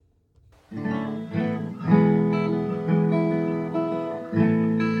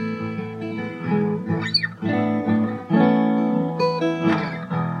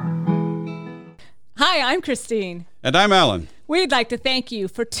I'm Christine. And I'm Alan. We'd like to thank you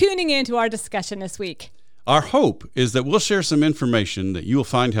for tuning in to our discussion this week. Our hope is that we'll share some information that you will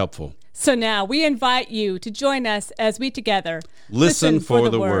find helpful. So now we invite you to join us as we together listen for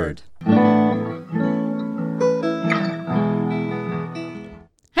the word.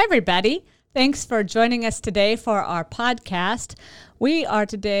 Hi, everybody. Thanks for joining us today for our podcast. We are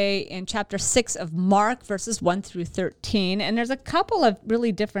today in chapter 6 of Mark, verses 1 through 13, and there's a couple of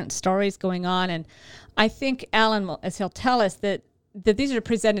really different stories going on, and I think Alan will, as he'll tell us, that these are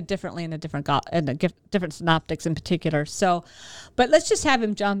presented differently in the different synoptics in particular. So, but let's just have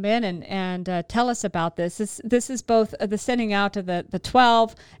him jump in and tell us about this. This is both the sending out of the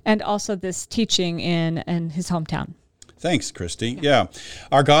 12 and also this teaching in his hometown. Thanks, Christy. Yeah.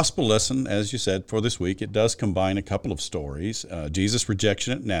 Our gospel lesson, as you said, for this week, it does combine a couple of stories. Jesus'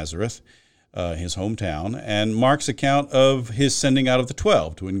 rejection at Nazareth, his hometown, and Mark's account of his sending out of the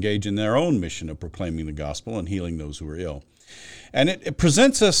 12 to engage in their own mission of proclaiming the gospel and healing those who are ill. And it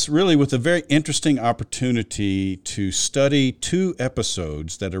presents us really with a very interesting opportunity to study two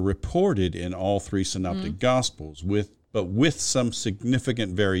episodes that are reported in all three synoptic gospels, but with some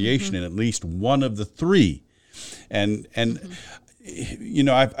significant variation in at least one of the three. And you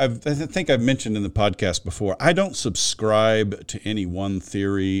know, I think I've mentioned in the podcast before, I don't subscribe to any one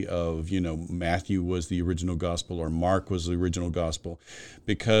theory of, you know, Matthew was the original gospel or Mark was the original gospel,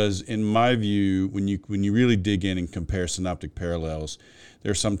 because in my view, when you really dig in and compare synoptic parallels,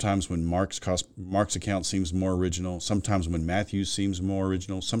 there are sometimes when Mark's account seems more original, sometimes when Matthew's seems more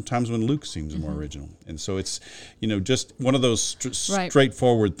original, sometimes when Luke seems more original. And so it's, you know, just one of those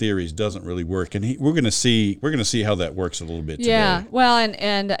straightforward theories doesn't really work. And we're going to see how that works a little bit today. Yeah, well,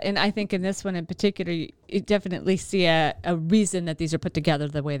 and I think in this one in particular, you definitely see a reason that these are put together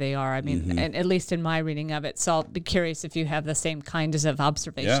the way they are. I mean, and at least in my reading of it. So I'll be curious if you have the same kinds of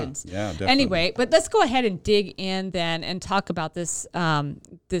observations. Yeah, definitely. Anyway, but let's go ahead and dig in then and talk about this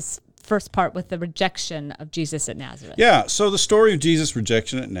this first part with the rejection of Jesus at Nazareth. Yeah, so the story of Jesus'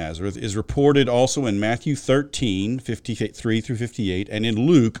 rejection at Nazareth is reported also in Matthew 13, 53 through 58, and in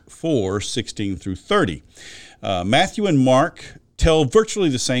Luke 4, 16 through 30. Matthew and Mark tell virtually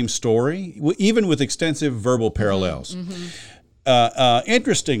the same story, even with extensive verbal parallels.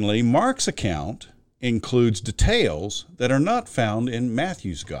 Interestingly, Mark's account includes details that are not found in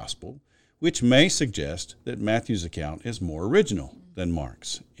Matthew's gospel, which may suggest that Matthew's account is more original than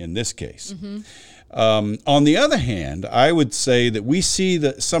Mark's in this case. On the other hand, I would say that we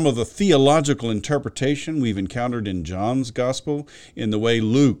see some of the theological interpretation we've encountered in John's gospel in the way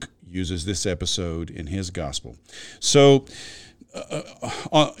Luke uses this episode in his gospel. So,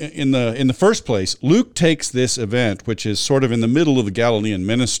 in the first place, Luke takes this event, which is sort of in the middle of the Galilean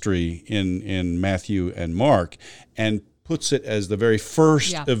ministry in Matthew and Mark, and puts it as the very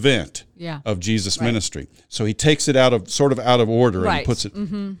first event of Jesus' ministry. So he takes it out of order and puts it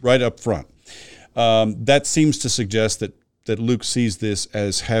right up front. That seems to suggest that Luke sees this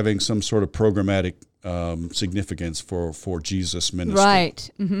as having some sort of programmatic significance for Jesus' ministry.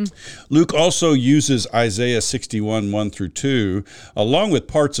 Right. Luke also uses Isaiah 61, 1 through 2, along with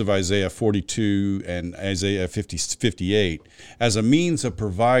parts of Isaiah 42 and Isaiah 58, as a means of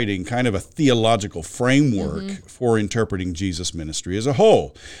providing kind of a theological framework for interpreting Jesus' ministry as a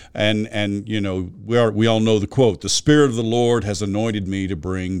whole. And you know, we all know the quote, "The Spirit of the Lord has anointed me to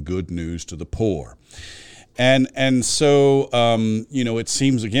bring good news to the poor." And so, you know, it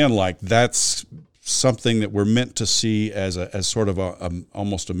seems again like that's something that we're meant to see as sort of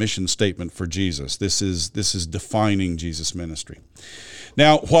almost a mission statement for Jesus. This is defining Jesus' ministry.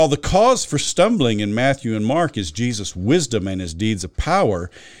 Now, while the cause for stumbling in Matthew and Mark is Jesus' wisdom and his deeds of power,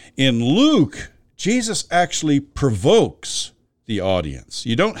 in Luke, Jesus actually provokes the audience.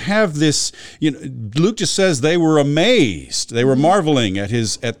 You don't have this, you know, Luke just says they were amazed. They were marveling at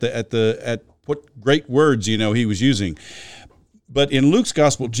what great words, you know, he was using. But in Luke's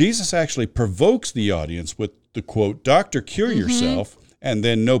gospel, Jesus actually provokes the audience with the quote, "Doctor, cure yourself," and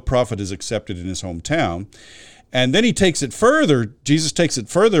then "No prophet is accepted in his hometown." And then Jesus takes it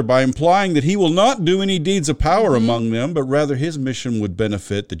further by implying that he will not do any deeds of power among them, but rather his mission would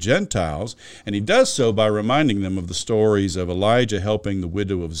benefit the Gentiles. And he does so by reminding them of the stories of Elijah helping the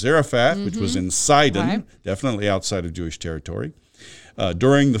widow of Zarephath, which was in Sidon, definitely outside of Jewish territory,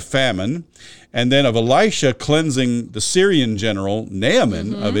 during the famine, and then of Elisha cleansing the Syrian general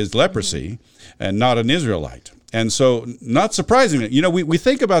Naaman of his leprosy, and not an Israelite. And so, not surprisingly, you know, we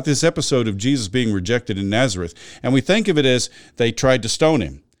think about this episode of Jesus being rejected in Nazareth, and we think of it as they tried to stone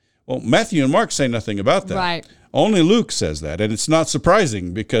him. Well, Matthew and Mark say nothing about that. Right. Only Luke says that, and it's not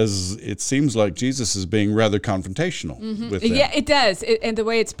surprising because it seems like Jesus is being rather confrontational with them. Yeah, it does, and the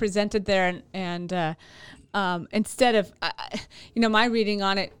way it's presented there, and instead of, my reading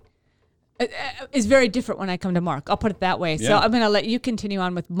on it is very different when I come to Mark. I'll put it that way. Yeah. So I'm going to let you continue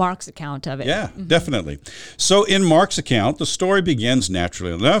on with Mark's account of it. Yeah, definitely. So in Mark's account, the story begins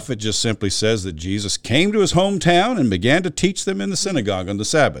naturally enough. It just simply says that Jesus came to his hometown and began to teach them in the synagogue on the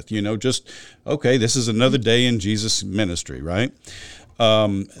Sabbath. This is another day in Jesus' ministry, right?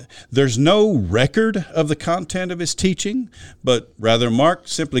 There's no record of the content of his teaching, but rather Mark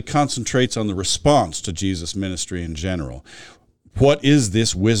simply concentrates on the response to Jesus' ministry in general. What is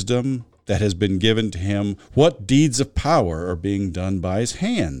this wisdom that has been given to him? What deeds of power are being done by his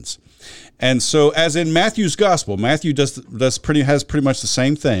hands? And so, as in Matthew's gospel, Matthew has pretty much the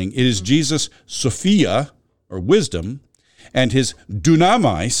same thing. It is Jesus' Sophia, or wisdom, and his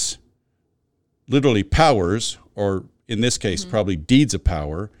dunamis, literally powers, or in this case, probably deeds of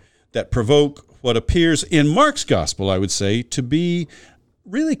power, that provoke what appears in Mark's gospel, I would say, to be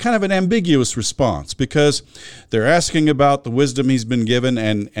really kind of an ambiguous response, because they're asking about the wisdom he's been given,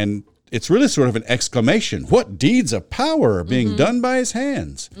 and it's really sort of an exclamation. What deeds of power are being done by his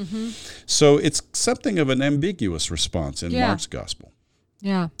hands? So it's something of an ambiguous response in Mark's gospel.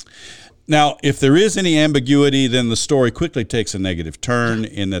 Yeah. Now, if there is any ambiguity, then the story quickly takes a negative turn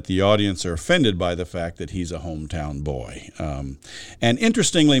in that the audience are offended by the fact that he's a hometown boy. And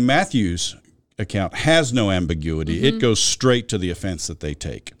interestingly, Matthew's account has no ambiguity. It goes straight to the offense that they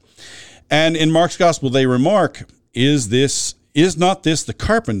take. And in Mark's gospel, they remark, Is not this the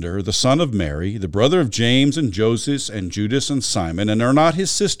carpenter, the son of Mary, the brother of James and Joseph and Judas and Simon, and are not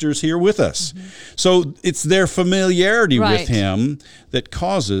his sisters here with us? So it's their familiarity with him that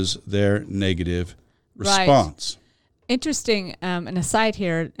causes their negative response. Interesting, an aside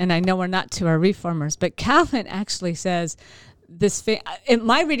here, and I know we're not to our reformers, but Calvin actually says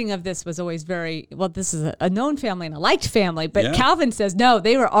my reading of this was always this is a known family and a liked family, but Calvin says, no,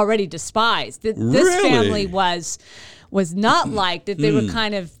 they were already despised. This family was not liked, that they were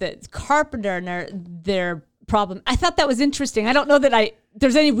kind of the carpenter and their problem. I thought that was interesting. I don't know that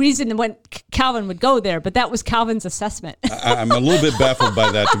there's any reason when Calvin would go there, but that was Calvin's assessment. I'm a little bit baffled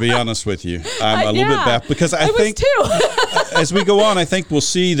by that, to be honest with you. I'm a little bit baffled because I think as we go on, I think we'll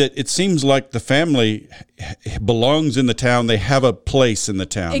see that it seems like the family belongs in the town. They have a place in the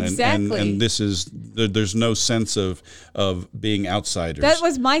town. Exactly. And there's no sense of being outsiders. That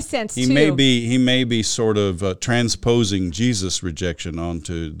was my sense too. He may be sort of transposing Jesus' rejection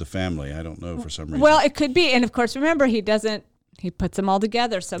onto the family. I don't know, for some reason. Well, it could be. And of course, remember, he puts them all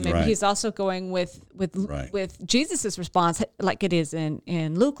together. So maybe he's also going with Jesus's response, like it is in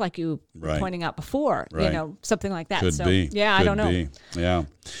Luke, like you were pointing out before, something like that. Could be. Yeah, I don't know. Yeah.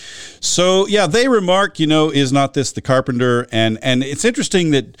 So, they remark, is not this the carpenter? And it's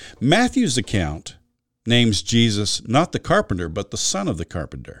interesting that Matthew's account names Jesus not the carpenter, but the son of the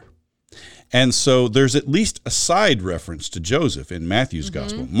carpenter. And so there's at least a side reference to Joseph in Matthew's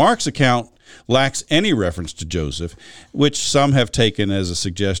gospel. Mark's account lacks any reference to Joseph, which some have taken as a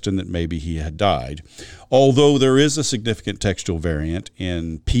suggestion that maybe he had died. Although there is a significant textual variant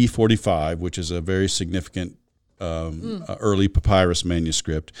in P45, which is a very significant early papyrus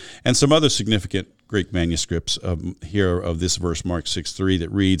manuscript, and some other significant Greek manuscripts of this verse, Mark 6:3,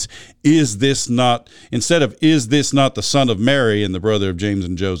 that reads, instead of "Is this not the son of Mary and the brother of James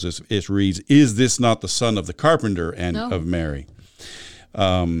and Joseph?" it reads, "Is this not the son of the carpenter and of Mary?"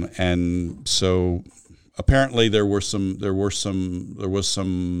 And so apparently there were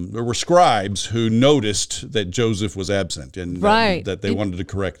scribes who noticed that Joseph was absent and that they wanted to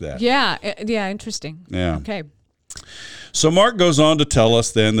correct that. Yeah, interesting. Yeah. Okay. So Mark goes on to tell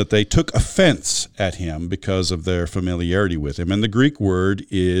us then that they took offense at him because of their familiarity with him. And the Greek word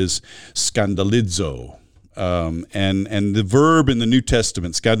is skandalizo. And the verb in the New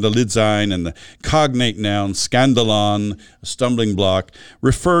Testament, skandalizein, and the cognate noun, skandalon, a stumbling block,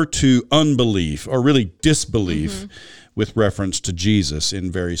 refer to unbelief, or really disbelief, with reference to Jesus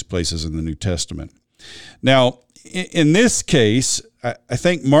in various places in the New Testament. Now, in this case, I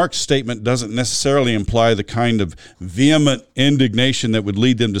think Mark's statement doesn't necessarily imply the kind of vehement indignation that would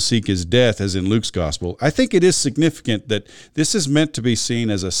lead them to seek his death, as in Luke's gospel. I think it is significant that this is meant to be seen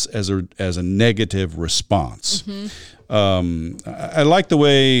as a negative response. I like the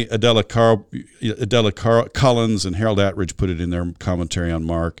way Adela Collins and Harold Attridge put it in their commentary on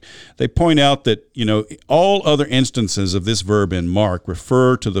Mark. They point out that, all other instances of this verb in Mark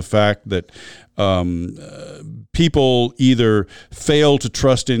refer to the fact that people either fail to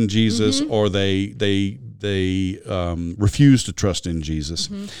trust in Jesus or they refuse to trust in Jesus.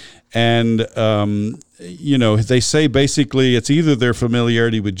 And, they say basically it's either their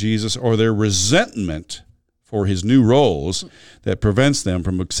familiarity with Jesus or their resentment for his new roles that prevents them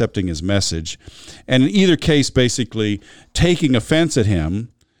from accepting his message. And in either case, basically, taking offense at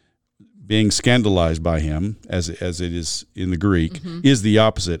him, being scandalized by him, as it is in the Greek, is the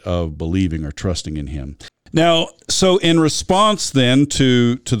opposite of believing or trusting in him. Now, so in response then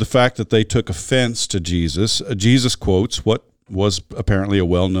to the fact that they took offense to Jesus, Jesus quotes what was apparently a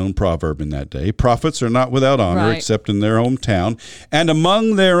well-known proverb in that day. Prophets are not without honor except in their hometown and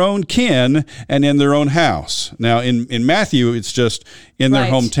among their own kin and in their own house. Now, in Matthew, it's just in their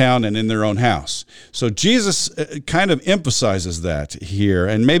hometown and in their own house. So Jesus kind of emphasizes that here.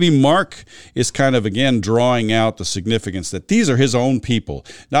 And maybe Mark is kind of, again, drawing out the significance that these are his own people.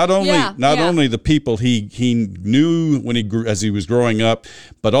 Not only the people he knew when as he was growing up,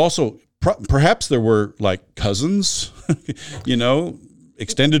 but also perhaps there were like cousins,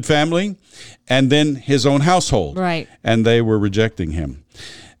 extended family, and then his own household. Right. And they were rejecting him.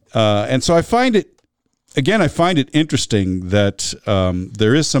 And so I find it interesting that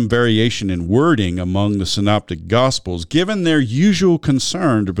there is some variation in wording among the synoptic gospels, given their usual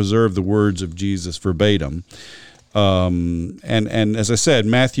concern to preserve the words of Jesus verbatim. And as I said,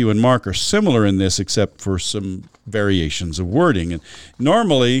 Matthew and Mark are similar in this, except for some variations of wording. And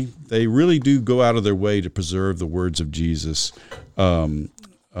normally, they really do go out of their way to preserve the words of Jesus,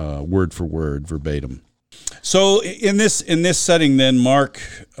 word for word, verbatim. So in this setting, then Mark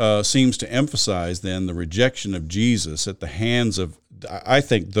seems to emphasize then the rejection of Jesus at the hands of, I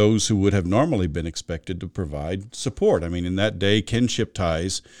think, those who would have normally been expected to provide support. I mean, in that day, kinship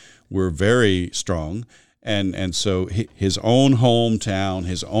ties were very strong. And so his own hometown,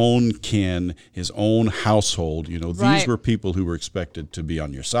 his own kin, his own household, these were people who were expected to be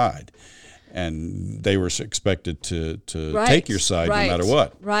on your side. And they were expected to take your side no matter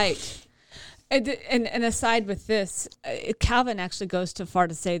what. Right. And aside with this, Calvin actually goes too far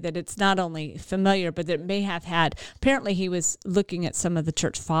to say that it's not only familiar, but that it may have had. Apparently, he was looking at some of the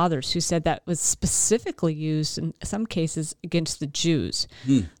church fathers who said that was specifically used in some cases against the Jews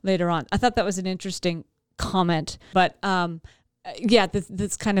later on. I thought that was an interesting comment, but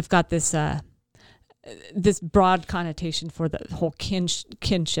this kind of got this this broad connotation for the whole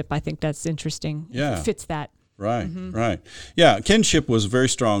kinship. I think that's interesting. Yeah, it fits that. Right, right. Yeah, kinship was very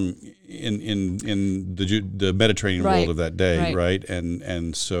strong in the Mediterranean world of that day, right?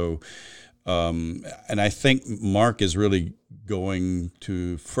 And so, and I think Mark is really going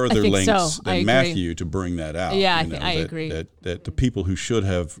to further lengths than Matthew to bring that out. Yeah, I agree. That the people who should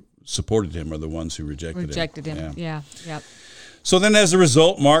have supported him are the ones who rejected him. Yeah. So then, as a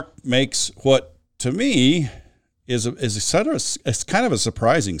result, Mark makes what to me is kind of a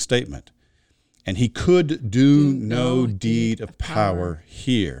surprising statement. And he could do no deed of power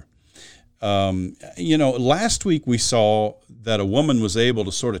here. Last week we saw that a woman was able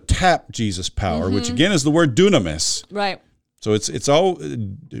to sort of tap Jesus' power, which again is the word dunamis. Right. So it's all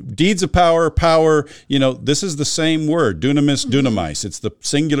deeds of power. This is the same word, dunamis, dunamais. It's the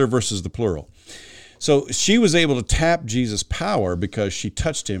singular versus the plural. So she was able to tap Jesus' power because she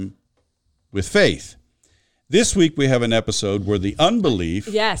touched him with faith. This week we have an episode where the unbelief,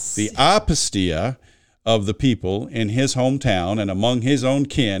 the apostia of the people in his hometown and among his own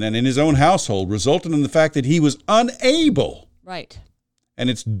kin and in his own household resulted in the fact that he was unable. Right. And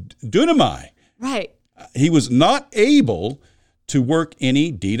it's dunamai. Right. He was not able to work any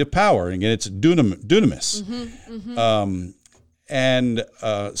deed of power. And again, it's dunamis.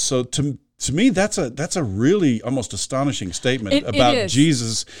 So to me, that's a really almost astonishing statement about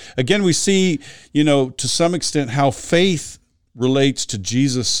Jesus. Again, we see, to some extent how faith relates to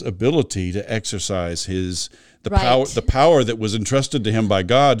Jesus' ability to exercise the power that was entrusted to him by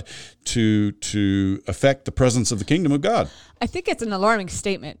God to affect the presence of the kingdom of God. I think it's an alarming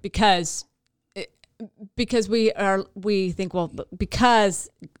statement because we think, well, because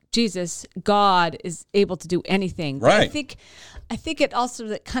Jesus, God, is able to do anything. Right. But I think it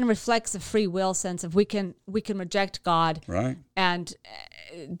also kind of reflects a free will sense of we can reject God. Right. And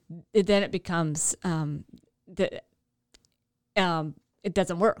then it becomes it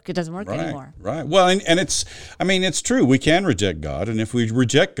doesn't work. It doesn't work anymore. Right. Well, and it's true. We can reject God, and if we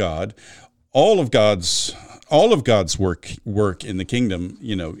reject God, all of God's work in the kingdom,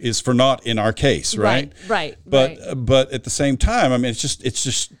 is for naught in our case, right? Right. But at the same time, I mean, it's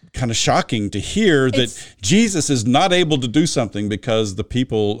just kind of shocking to hear that Jesus is not able to do something because their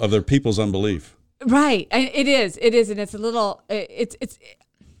people's unbelief. Right. It is, and it's a little.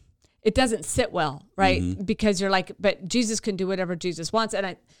 It doesn't sit well, right? Because you're like, but Jesus can do whatever Jesus wants,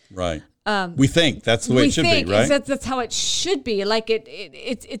 and right. We think that's the way it should be, right? That's how it should be. Like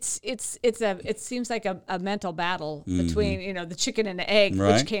it seems like a mental battle between the chicken and the egg,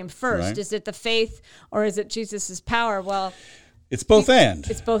 which came first. Right. Is it the faith or is it Jesus's power? Well, it's both and.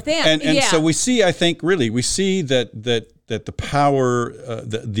 It's both and. And so we see, I think, we see that the power,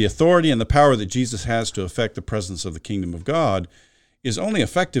 the authority and the power that Jesus has to affect the presence of the kingdom of God is only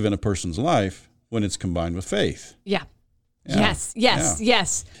effective in a person's life when it's combined with faith. Yeah. Yes.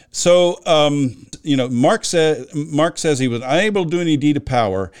 So, Mark says he was unable to do any deed of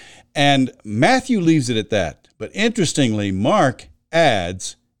power, and Matthew leaves it at that. But interestingly, Mark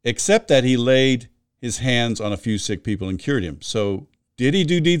adds, except that he laid his hands on a few sick people and cured him. So, did he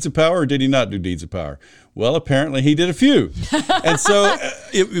do deeds of power or did he not do deeds of power? Well, apparently he did a few. And so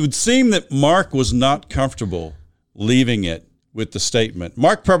it would seem that Mark was not comfortable leaving it with the statement.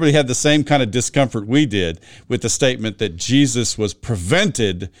 Mark probably had the same kind of discomfort we did with the statement that Jesus was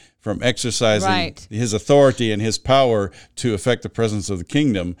prevented from exercising his authority and his power to affect the presence of the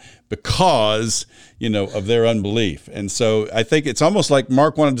kingdom because, of their unbelief. And so I think it's almost like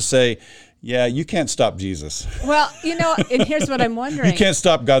Mark wanted to say, yeah, you can't stop Jesus. Well, and here's what I'm wondering. You can't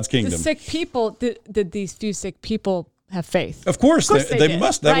stop God's kingdom. The sick people, did these few sick people have faith? Of course they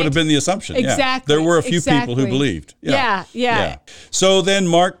must. That would have been the assumption. Exactly. Yeah. There were a few people who believed. Yeah. So then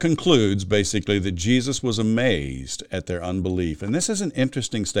Mark concludes basically that Jesus was amazed at their unbelief. And this is an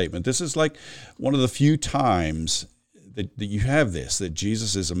interesting statement. This is like one of the few times that you have this, that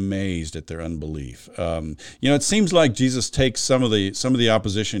Jesus is amazed at their unbelief. It seems like Jesus takes some of the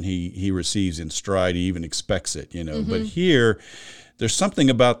opposition he receives in stride. He even expects it, But here, there's something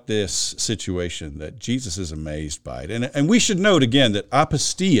about this situation that Jesus is amazed by it. And we should note again that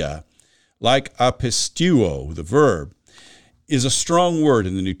apistia, like apisteuo, the verb, is a strong word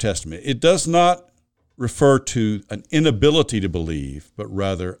in the New Testament. It does not refer to an inability to believe, but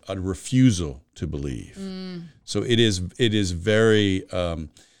rather a refusal to believe. So it is very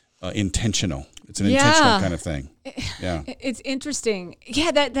intentional. It's an intentional kind of thing. Yeah, it's interesting.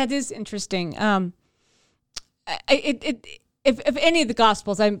 Yeah, that is interesting. If any of the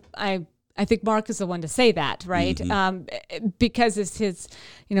Gospels, I think Mark is the one to say that, right? Because it's his,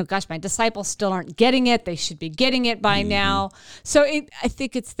 my disciples still aren't getting it. They should be getting it by now. So I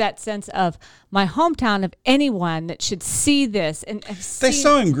think it's that sense of my hometown, of anyone that should see this. And they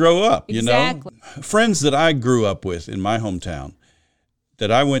saw him grow up, exactly. Friends that I grew up with in my hometown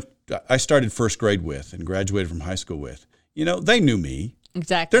that I started first grade with and graduated from high school with, they knew me.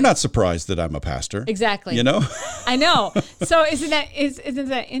 Exactly. They're not surprised that I'm a pastor. Exactly. I know. So isn't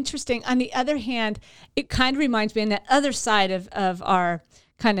that interesting? On the other hand, it kind of reminds me on that other side of our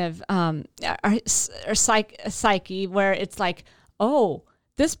kind of our psyche, where it's like, oh,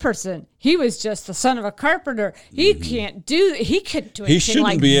 this person, he was just the son of a carpenter. He couldn't do anything. He shouldn't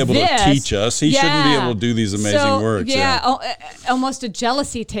like be able this. to teach us. He shouldn't be able to do these amazing works. Almost a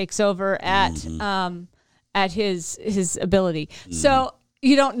jealousy takes over at his ability. So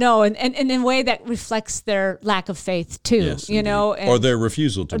you don't know, and in a way that reflects their lack of faith too, yes, or their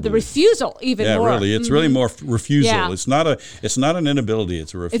refusal to believe. The refusal even more. Yeah, really, it's really more refusal. Yeah. It's not an inability.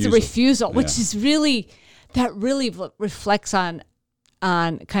 It's a refusal. It's a refusal, which is really reflects on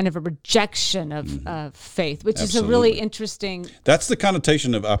kind of a rejection of faith, which is a really interesting. That's the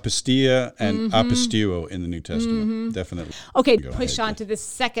connotation of apistia and apisteuo in the New Testament, definitely. Okay, push on to this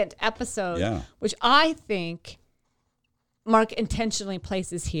second episode, which I think Mark intentionally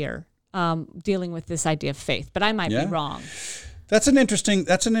places here, dealing with this idea of faith, but I might be wrong. That's an interesting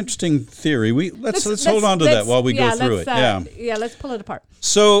theory. Let's hold on to that while we go through it. Let's pull it apart.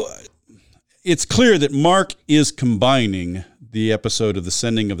 So it's clear that Mark is combining the episode of the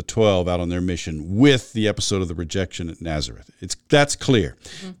sending of the 12 out on their mission with the episode of the rejection at Nazareth. That's clear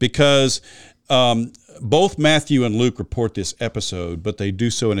because both Matthew and Luke report this episode, but they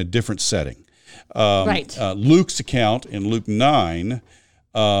do so in a different setting. Luke's account in Luke 9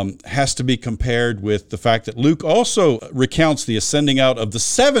 has to be compared with the fact that Luke also recounts the ascending out of the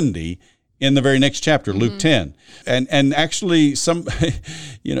 70 in the very next chapter, Luke 10. And actually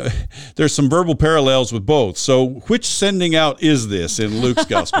there's some verbal parallels with both. So which sending out is this in Luke's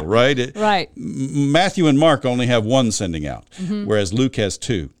gospel, right? Right. Matthew and Mark only have one sending out, whereas Luke has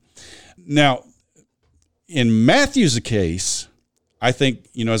two. Now, in Matthew's case, I think,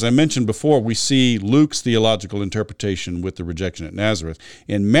 as I mentioned before, we see Luke's theological interpretation with the rejection at Nazareth.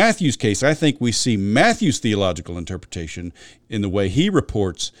 In Matthew's case, I think we see Matthew's theological interpretation in the way he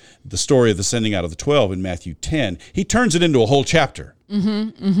reports the story of the sending out of the 12 in Matthew 10. He turns it into a whole chapter.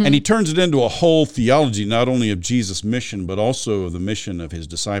 And he turns it into a whole theology, not only of Jesus' mission, but also of the mission of his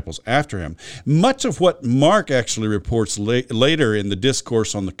disciples after him. Much of what Mark actually reports later in the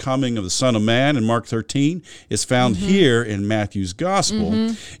discourse on the coming of the Son of Man in Mark 13 is found here in Matthew's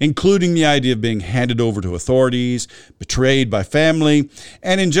gospel, including the idea of being handed over to authorities, betrayed by family,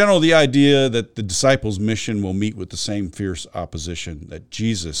 and in general the idea that the disciples' mission will meet with the same fierce opposition that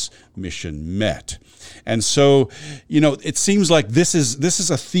Jesus' mission met. And so, it seems like this is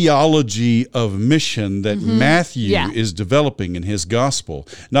a theology of mission that Matthew is developing in his gospel,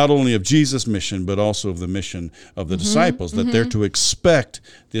 not only of Jesus' mission, but also of the mission of the disciples, that they're to expect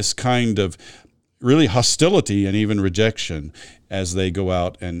this kind of really hostility and even rejection as they go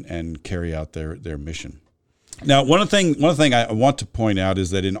out and carry out their mission. Now, one thing I want to point out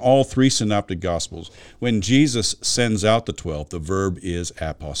is that in all three synoptic gospels, when Jesus sends out the 12, the verb is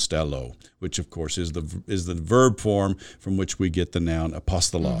apostello, which of course is the verb form from which we get the noun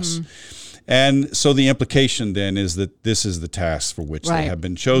apostolos. And so the implication then is that this is the task for which they have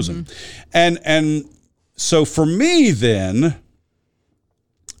been chosen. And so for me then,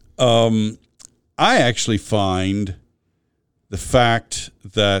 I actually find the fact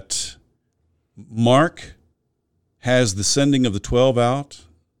that Mark has the sending of the 12 out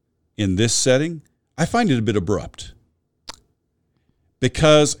in this setting, I find it a bit abrupt.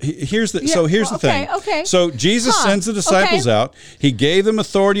 Because here's the thing. Okay. So Jesus sends the disciples out. He gave them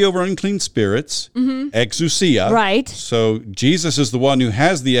authority over unclean spirits, exousia. Right. So Jesus is the one who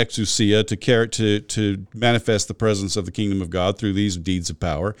has the exousia to manifest the presence of the kingdom of God through these deeds of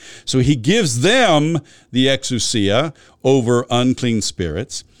power. So he gives them the exousia over unclean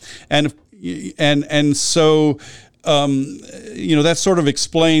spirits, and so. That sort of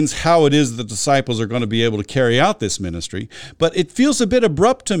explains how it is the disciples are going to be able to carry out this ministry. But it feels a bit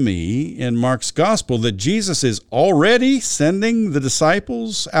abrupt to me in Mark's gospel that Jesus is already sending the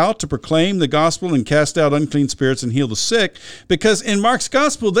disciples out to proclaim the gospel and cast out unclean spirits and heal the sick, because in Mark's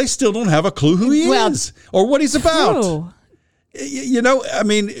gospel, they still don't have a clue who he is or what he's about. True. We're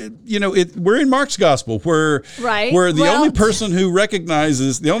in Mark's gospel where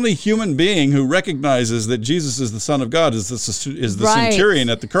the only human being who recognizes that Jesus is the Son of God is the centurion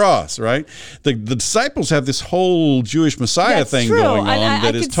at the cross, right? The disciples have this whole Jewish Messiah thing going on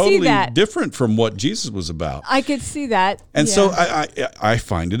that is totally different from what Jesus was about. I could see that. And so I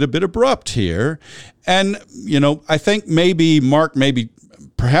find it a bit abrupt here. And, I think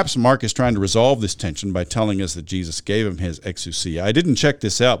perhaps Mark is trying to resolve this tension by telling us that Jesus gave him his exousia. I didn't check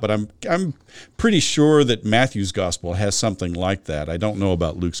this out, but I'm pretty sure that Matthew's gospel has something like that. I don't know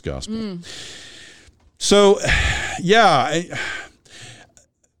about Luke's gospel. So,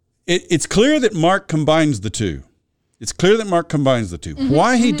 it's clear that Mark combines the two.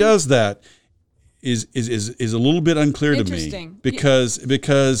 Why he does that is a little bit unclear to me, because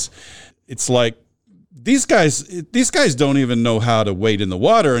it's like, These guys don't even know how to wade in the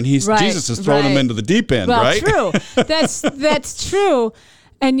water, and Jesus is throwing them into the deep end, right? True. That's true.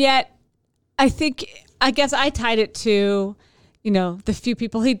 And yet, I guess I tied it to, the few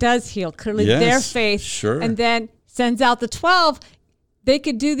people he does heal, clearly their faith, and then sends out the 12. They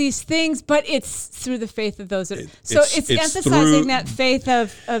could do these things, but it's through the faith of those. It's emphasizing that faith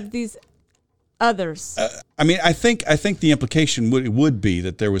of these others. I think the implication would be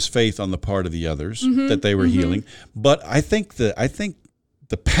that there was faith on the part of the others that they were healing, but I think the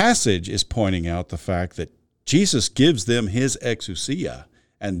passage is pointing out the fact that Jesus gives them his exousia,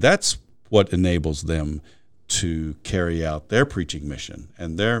 and that's what enables them to carry out their preaching mission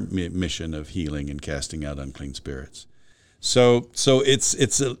and their mission of healing and casting out unclean spirits. So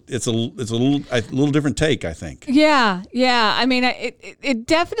it's a little different take, I think. Yeah. It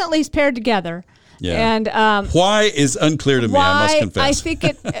definitely is paired together. Yeah. And why is unclear to me, I must confess. I think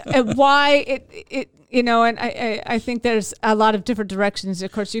I think there's a lot of different directions.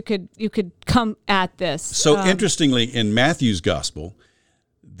 Of course, you could come at this. So interestingly, in Matthew's gospel,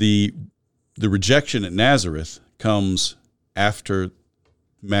 the rejection at Nazareth comes after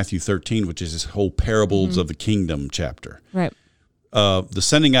Matthew 13, which is his whole parables of the kingdom chapter. Right. The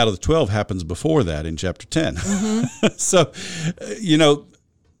sending out of the 12 happens before that in chapter 10. So,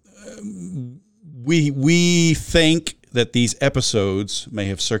 we think that these episodes may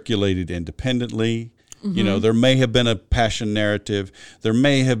have circulated independently, You know, there may have been a passion narrative. There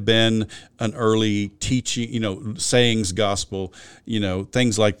may have been an early teaching, you know, sayings gospel, you know,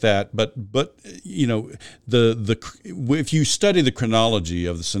 things like that. But you know, if you study the chronology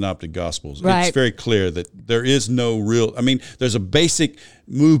of the Synoptic Gospels, Right. it's very clear that there is no real. I mean, there's a basic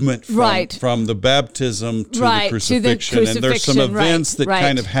movement from the baptism to the crucifixion, and there's some events that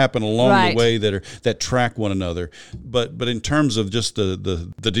kind of happen along the way that track one another. But in terms of just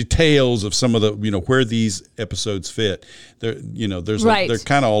the details of some of the, you know, where these episodes fit, they're, you know, they're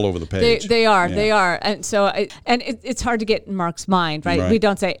kind of all over the page. They are, and so it's hard to get in Mark's mind, right? We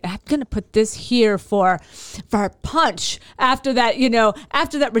don't say, I'm going to put this here for a punch after that, you know,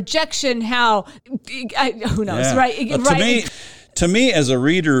 after that rejection. Who knows, right? To me, as a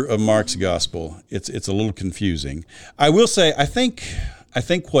reader of Mark's gospel, it's a little confusing. I will say, I think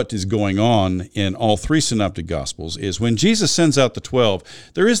what is going on in all three synoptic gospels is when Jesus sends out the 12,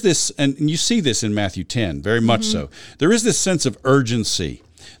 there is this, and you see this in Matthew 10, very much so. There is this sense of urgency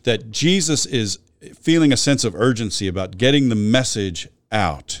that Jesus is feeling a sense of urgency about getting the message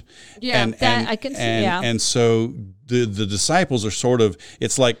out. Yeah, I can see. And so the disciples are sort of,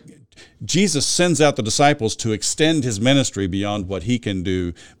 it's like Jesus sends out the disciples to extend his ministry beyond what he can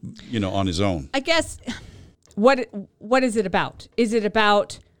do, you know, on his own. I guess what is it about? Is it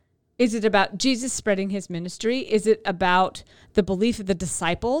about Jesus spreading his ministry? Is it about the belief of the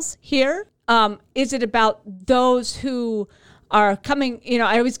disciples here? Is it about those who are coming? You know,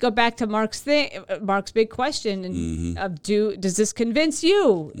 I always go back to Mark's big question: does this convince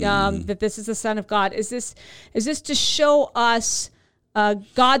you that this is the Son of God? Is this to show us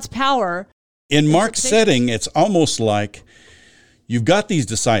God's power? In Mark's setting, it's almost like you've got these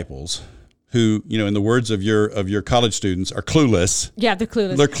disciples who, you know, in the words of your college students, are clueless. Yeah, they're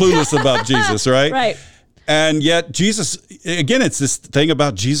clueless. They're clueless about Jesus, right? Right. And yet Jesus, again, it's this thing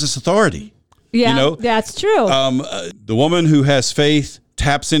about Jesus' authority. Yeah, you know? That's true. The woman who has faith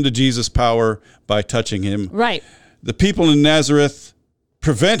taps into Jesus' power by touching him. Right. The people in Nazareth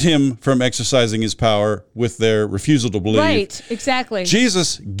prevent him from exercising his power with their refusal to believe. Right, exactly.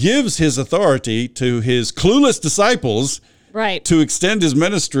 Jesus gives his authority to his clueless disciples to extend his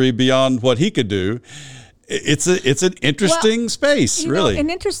ministry beyond what he could do. It's an interesting space, really. An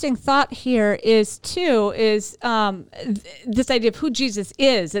interesting thought here is this idea of who Jesus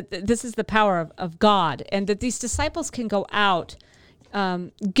is, that this is the power of God, and that these disciples can go out,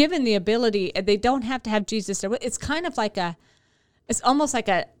 given the ability, and they don't have to have Jesus there. It's kind of like it's almost like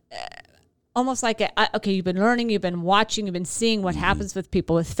okay, you've been learning, you've been watching, you've been seeing what happens with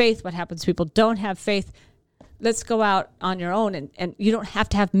people with faith, what happens when people don't have faith. Let's go out on your own, and you don't have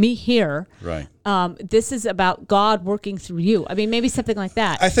to have me here. Right. This is about God working through you. I mean, maybe something like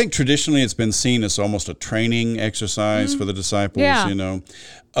that. I think traditionally it's been seen as almost a training exercise for the disciples, you know.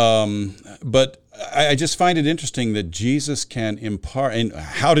 But I just find it interesting that Jesus can impart. And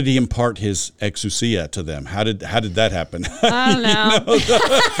how did he impart his exousia to them? How did that happen? I don't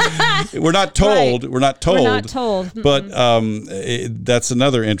know. We're not told. Right. We're not told. We're not told. But that's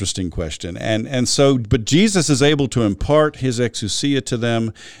another interesting question. And so, but Jesus is able to impart his exousia to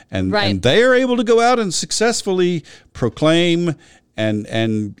them, and they are able to go out and successfully proclaim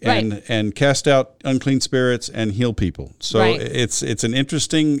and cast out unclean spirits and heal people. So it's an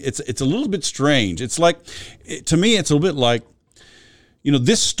interesting. It's a little bit strange. It's like, to me, it's a little bit like, you know,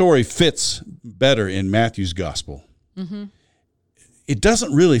 this story fits better in Matthew's gospel. Mm-hmm. It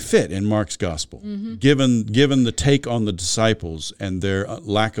doesn't really fit in Mark's gospel, given the take on the disciples and their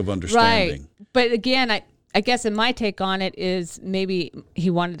lack of understanding. Right. But again, I guess in my take on it is maybe he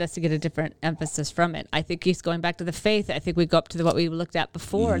wanted us to get a different emphasis from it. I think he's going back to the faith. I think we go up to what we looked at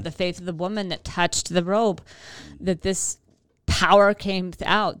before, the faith of the woman that touched the robe, that this power came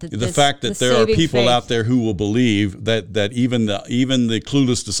out. The fact that there are people out there who will believe that even the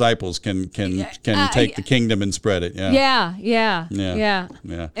clueless disciples can take the kingdom and spread it. Yeah.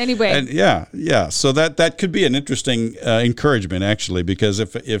 Anyway, and so that could be an interesting encouragement, actually, because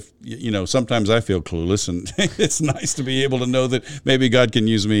if you know, sometimes I feel clueless, and it's nice to be able to know that maybe God can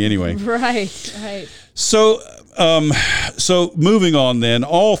use me anyway. Right. So moving on then,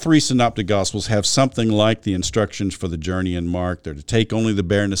 all three synoptic gospels have something like the instructions for the journey in Mark. They're to take only the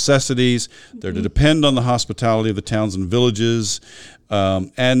bare necessities. They're to depend on the hospitality of the towns and villages.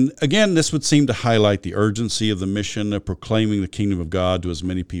 And again, this would seem to highlight the urgency of the mission of proclaiming the kingdom of God to as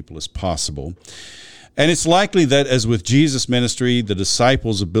many people as possible. And it's likely that, as with Jesus' ministry, the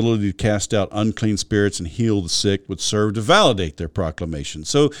disciples' ability to cast out unclean spirits and heal the sick would serve to validate their proclamation.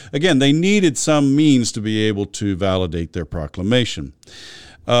 So, again, they needed some means to be able to validate their proclamation.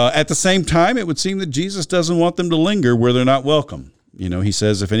 At the same time, it would seem that Jesus doesn't want them to linger where they're not welcome. He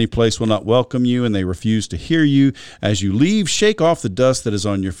says, if any place will not welcome you and they refuse to hear you, as you leave, shake off the dust that is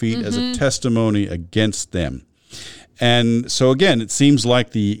on your feet as a testimony against them. And so again, it seems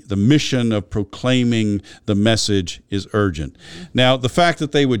like the mission of proclaiming the message is urgent. Now, the fact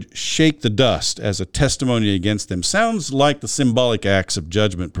that they would shake the dust as a testimony against them sounds like the symbolic acts of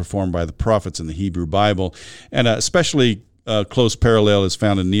judgment performed by the prophets in the Hebrew Bible, and especially close parallel is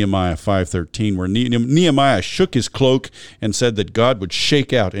found in Nehemiah 5:13, where Nehemiah shook his cloak and said that God would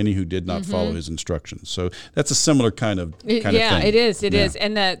shake out any who did not follow his instructions. So that's a similar kind of thing. Yeah, it is. It is.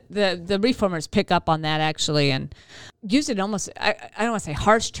 And the reformers pick up on that actually and use it almost, I don't want to say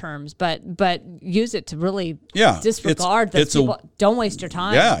harsh terms, but use it to really disregard that people don't waste your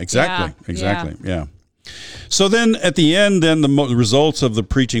time. Yeah, exactly. Yeah. So then at the end, the results of the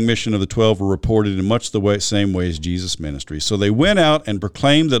preaching mission of the 12 were reported in much the same way as Jesus' ministry. So they went out and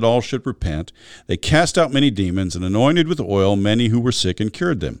proclaimed that all should repent. They cast out many demons and anointed with oil many who were sick and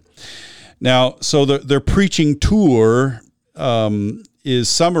cured them. Now, so their preaching tour is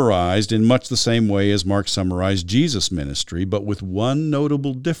summarized in much the same way as Mark summarized Jesus' ministry, but with one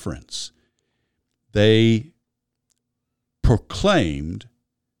notable difference. They proclaimed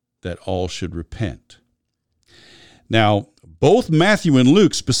that all should repent. Now, both Matthew and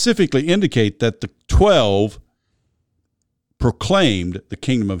Luke specifically indicate that the 12 proclaimed the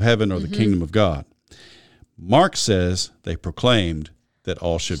kingdom of heaven or the kingdom of God. Mark says they proclaimed that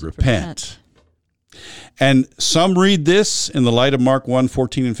all should repent. And some read this in the light of Mark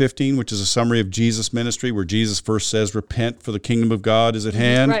 1:14 and 15, which is a summary of Jesus' ministry, where Jesus first says, repent for the kingdom of God is at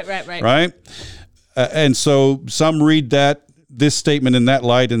hand. Right? And so some read this statement in that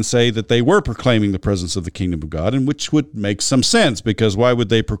light and say that they were proclaiming the presence of the kingdom of God, and which would make some sense, because why would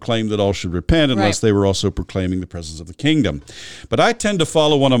they proclaim that all should repent unless they were also proclaiming the presence of the kingdom? But I tend to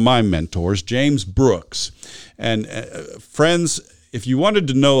follow one of my mentors, James Brooks. And friends, if you wanted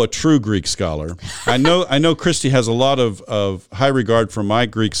to know a true Greek scholar, I know Christy has a lot of high regard for my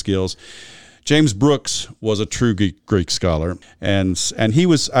Greek skills. James Brooks was a true Greek scholar, and he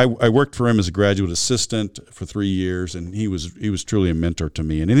was. I worked for him as a graduate assistant for 3 years, and he was truly a mentor to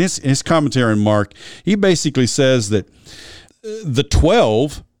me. And in his commentary on Mark, he basically says that the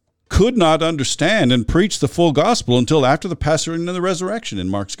 12 could not understand and preach the full gospel until after the Passover and the resurrection in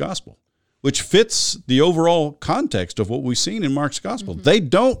Mark's gospel, which fits the overall context of what we've seen in Mark's gospel. They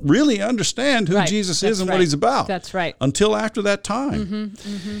don't really understand who Jesus is and what he's about. That's right. Until after that time.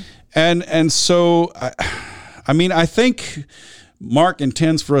 And so, I think Mark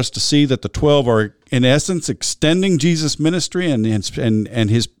intends for us to see that the 12 are, in essence, extending Jesus' ministry and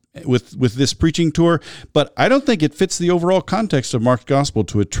his with this preaching tour. But I don't think it fits the overall context of Mark's gospel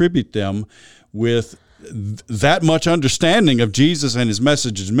to attribute them with that much understanding of Jesus and his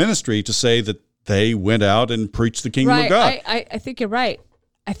message and ministry to say that they went out and preached the kingdom of God. I think you're right.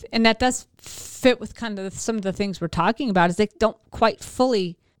 And that does fit with kind of some of the things we're talking about, is they don't quite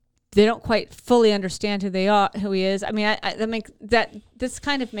fully understand who he is. I mean, this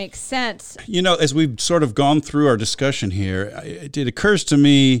kind of makes sense. As we've sort of gone through our discussion here, it occurs to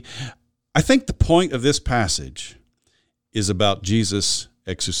me, I think the point of this passage is about Jesus'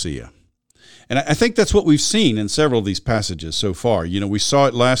 exousia. And I think that's what we've seen in several of these passages so far. We saw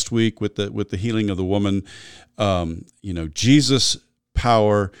it last week with the healing of the woman. Jesus'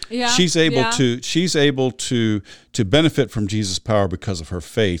 power. Yeah, she's able to benefit from Jesus' power because of her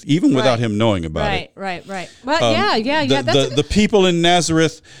faith, even without him knowing about it. Right. Well, The people in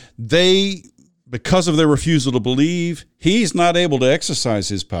Nazareth, because of their refusal to believe, he's not able to exercise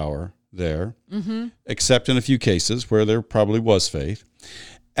his power there, except in a few cases where there probably was faith.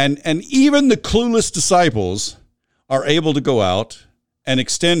 And even the clueless disciples are able to go out and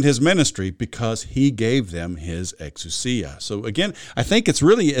extend his ministry because he gave them his exousia. So again, I think it's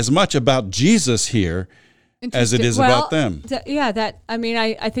really as much about Jesus here as it is about them.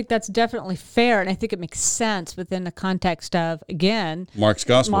 I think that's definitely fair, and I think it makes sense within the context of, again, Mark's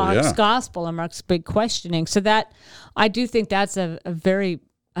gospel and Mark's big questioning. So that, I do think that's a very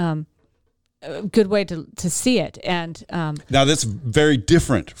a good way to see it. And now that's very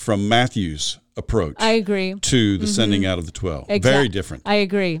different from Matthew's approach. I agree. To the sending out of the 12. Very different. I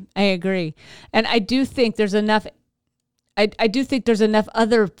agree. And I do think there's enough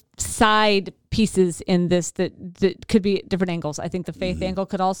other side pieces in this that could be different angles. I think the faith angle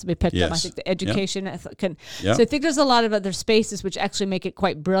could also be picked up. I think the education can. So I think there's a lot of other spaces which actually make it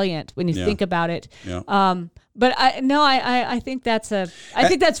quite brilliant when you think about it. But I think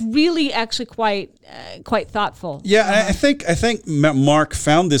that's really actually quite thoughtful. Yeah, I think Mark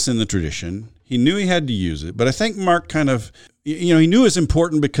found this in the tradition. He knew he had to use it, but I think Mark kind of he knew it was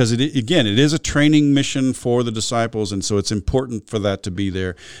important because, it is a training mission for the disciples, and so it's important for that to be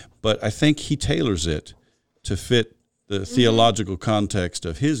there. But I think he tailors it to fit the theological context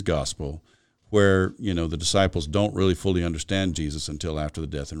of his gospel, where, the disciples don't really fully understand Jesus until after the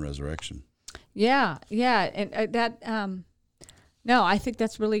death and resurrection. Yeah, and no, I think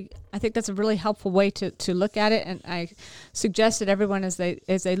that's a really helpful way to look at it, and I suggest that everyone, as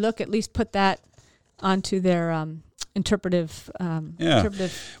they look, at least put that onto their interpretive.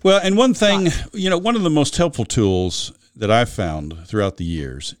 Well, and one thing, one of the most helpful tools that I've found throughout the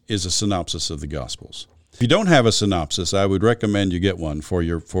years is a synopsis of the Gospels. If you don't have a synopsis, I would recommend you get one for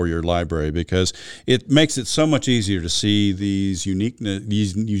your library, because it makes it so much easier to see these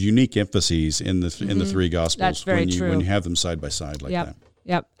unique emphases in the three Gospels. That's very true. When you have them side by side like that.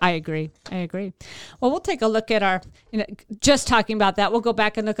 Yep, I agree. Well, we'll take a look at our, just talking about that, we'll go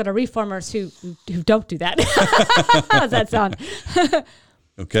back and look at our reformers who don't do that. How does that sound?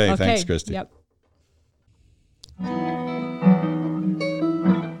 Okay, thanks, Christy. Yep.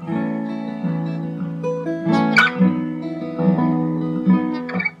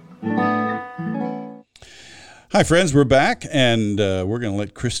 Hi, friends. We're back, and we're going to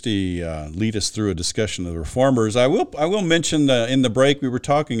let Christy lead us through a discussion of the Reformers. I will mention in the break we were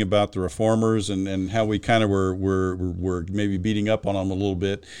talking about the Reformers and how we kind of were maybe beating up on them a little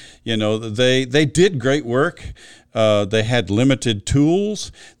bit. They did great work. They had limited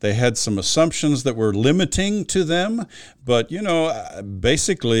tools. They had some assumptions that were limiting to them. But,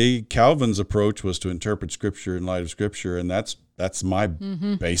 basically Calvin's approach was to interpret Scripture in light of Scripture, and that's my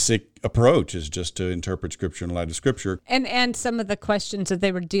basic approach, is just to interpret Scripture in light of Scripture. And some of the questions that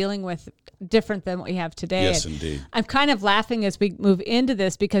they were dealing with different than what we have today. Yes, and indeed. I'm kind of laughing as we move into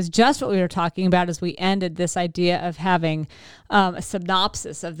this, because just what we were talking about as we ended this idea of having a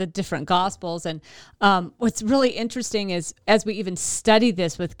synopsis of the different Gospels. And what's really interesting is, as we even study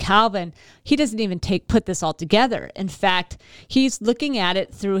this with Calvin, he doesn't even put this all together. In fact, he's looking at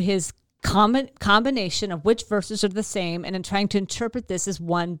it through his combination of which verses are the same, and in trying to interpret this as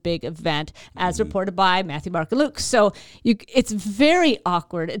one big event, as reported by Matthew, Mark, and Luke. So it's very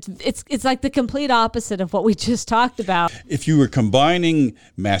awkward. It's like the complete opposite of what we just talked about. If you were combining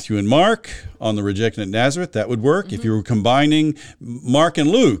Matthew and Mark on the rejection at Nazareth, that would work. If you were combining Mark and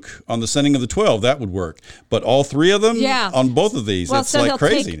Luke on the sending of the 12, that would work. But all three of them on both of these, it's like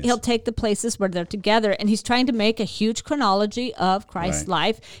craziness. He'll take the places where they're together, and he's trying to make a huge chronology of Christ's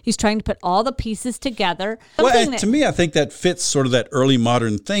life. He's trying to put all the pieces together. To me, I think that fits sort of that early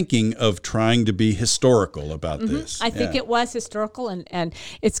modern thinking of trying to be historical about this. I think it was historical, and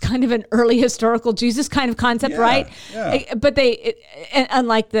it's kind of an early historical Jesus kind of concept, right? Yeah. But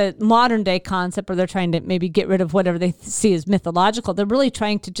unlike the modern day concept where they're trying to maybe get rid of whatever they see as mythological, they're really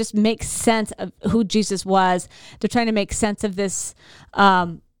trying to just make sense of who Jesus was. They're trying to make sense of this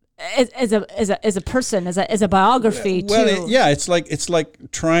as a person, as a biography. Well, it's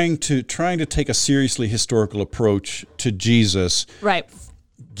like trying to take a seriously historical approach to Jesus, right?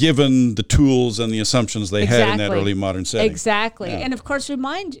 Given the tools and the assumptions they had in that early modern setting. Exactly. Yeah. And of course,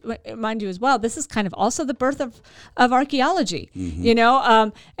 remind you as well, this is kind of also the birth of archaeology,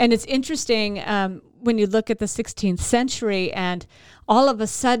 and it's interesting when you look at the 16th century, and all of a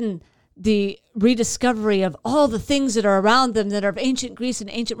sudden the rediscovery of all the things that are around them that are of ancient Greece and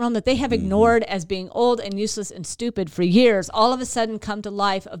ancient Rome that they have ignored as being old and useless and stupid for years, all of a sudden come to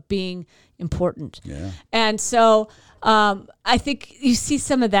life of being important. Yeah. And so I think you see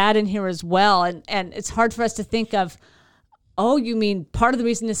some of that in here as well. And it's hard for us to think of, oh, you mean part of the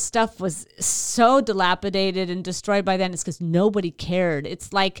reason this stuff was so dilapidated and destroyed by then is because nobody cared.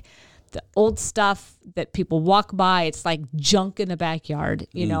 It's like the old stuff that people walk by, it's like junk in the backyard.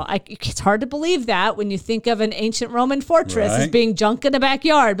 It's hard to believe that when you think of an ancient Roman fortress as being junk in the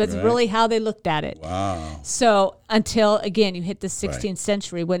backyard, but it's really how they looked at it. Wow. So until, again, you hit the 16th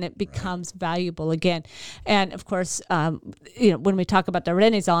century when it becomes valuable again. And of course, when we talk about the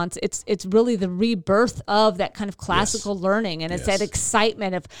Renaissance, it's really the rebirth of that kind of classical learning. And it's that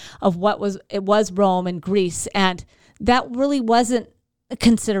excitement of what was Rome and Greece. And that really wasn't a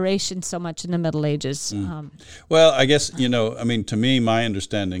consideration so much in the Middle Ages. Well, I guess, to me, my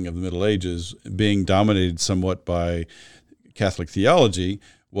understanding of the Middle Ages being dominated somewhat by Catholic theology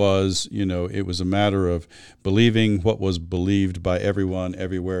was, it was a matter of believing what was believed by everyone,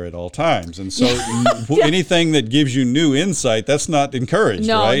 everywhere, at all times. And so anything that gives you new insight, that's not encouraged,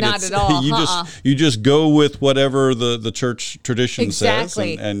 right? No, not at all. You just go with whatever the church tradition says,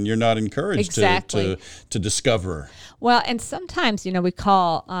 and you're not encouraged to discover. Well, and sometimes, we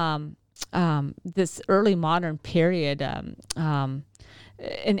call this early modern period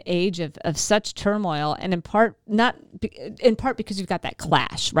an age of such turmoil, and in part because you've got that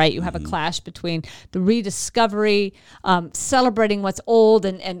clash, right? You have a clash between the rediscovery, celebrating what's old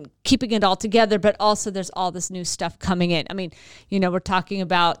and keeping it all together, but also there's all this new stuff coming in. I mean, we're talking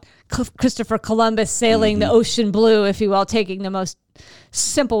about Christopher Columbus sailing the ocean blue, if you will, taking the most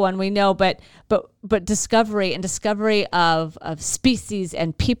simple one we know, but discovery of species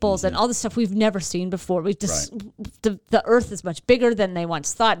and peoples and all the stuff we've never seen before. We just the Earth is much bigger than they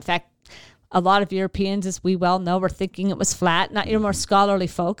once thought. In fact, a lot of Europeans, as we well know, were thinking it was flat. Not your more scholarly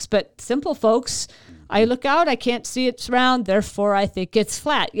folks, but simple folks. I look out, I can't see it's round, therefore I think it's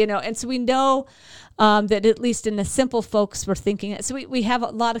flat. And so we know that at least in the simple folks were thinking it. So we have a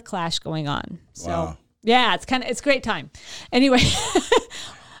lot of clash going on. So. Wow. Yeah, it's a great time. Anyway,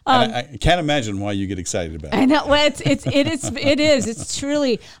 I can't imagine why you get excited about it. I know. Well, it is. It's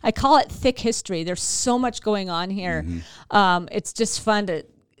truly. I call it thick history. There's so much going on here. It's just fun to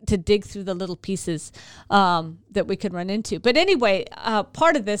dig through the little pieces that we could run into. But anyway,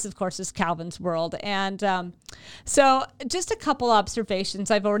 part of this, of course, is Calvin's world. And so just a couple observations.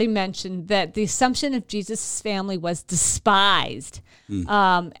 I've already mentioned that the assumption of Jesus' family was despised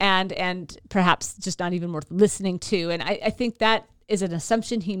and perhaps just not even worth listening to. And I think that is an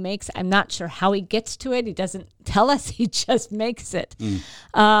assumption he makes. I'm not sure how he gets to it. He doesn't tell us. He just makes it.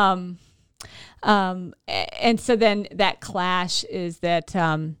 And so then that clash is that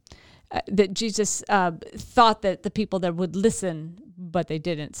that Jesus thought that the people there would listen, but they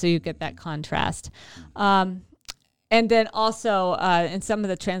didn't. So you get that contrast. And then also in some of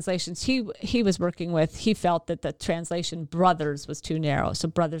the translations he was working with, he felt that the translation brothers was too narrow. So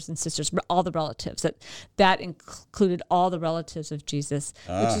brothers and sisters, all the relatives, that included all the relatives of Jesus,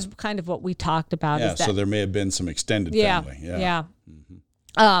 which is kind of what we talked about. Yeah, so there may have been some extended family. Yeah.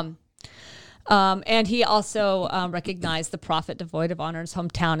 And he also recognized the prophet devoid of honor in his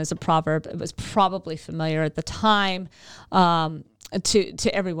hometown as a proverb. It was probably familiar at the time to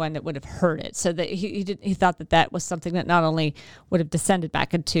everyone that would have heard it. So that he thought that was something that not only would have descended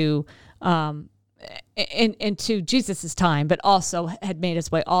back into Jesus's time, but also had made its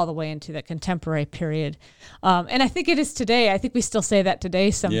way all the way into the contemporary period. And I think it is today. I think we still say that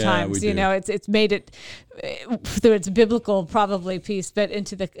today sometimes. Yeah, we do. It's made it through its biblical probably piece, but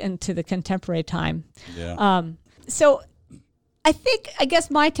into the contemporary time. Yeah. So I guess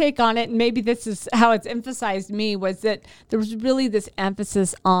my take on it, and maybe this is how it's emphasized me, was that there was really this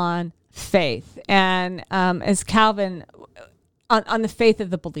emphasis on faith, and as Calvin. On the faith of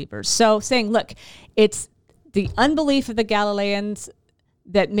the believers. So saying, look, it's the unbelief of the Galileans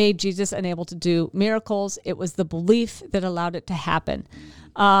that made Jesus unable to do miracles. It was the belief that allowed it to happen.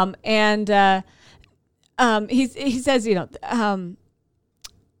 He says,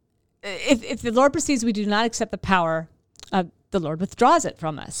 if the Lord perceives we do not accept the power, the Lord withdraws it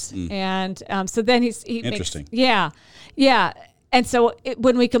from us. And so then he interesting. Yeah. And so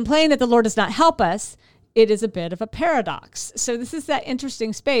when we complain that the Lord does not help us, it is a bit of a paradox. So this is that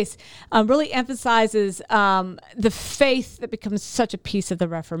interesting space, really emphasizes the faith that becomes such a piece of the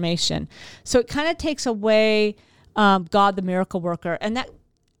Reformation. So it kind of takes away God, the miracle worker, and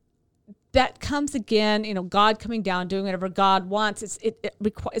that comes again, God coming down, doing whatever God wants.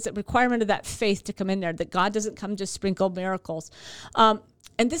 It's a requirement of that faith to come in there, that God doesn't come just sprinkle miracles.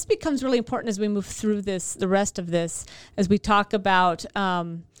 And this becomes really important as we move through the rest of this, as we talk about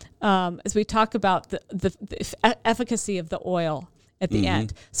the efficacy of the oil at the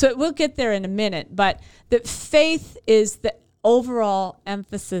end. So we'll get there in a minute, but that faith is the overall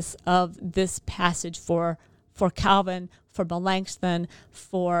emphasis of this passage for Calvin, for Melanchthon,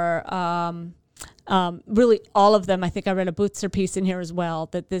 for really all of them. I think I read a Butzer piece in here as well,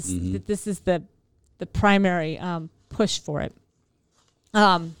 that this is the primary push for it.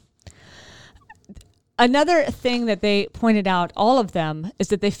 Another thing that they pointed out, all of them, is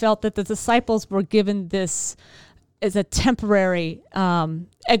that they felt that the disciples were given this as a temporary,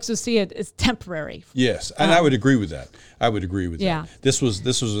 exousia is temporary. Yes, and I would agree with that. that. This was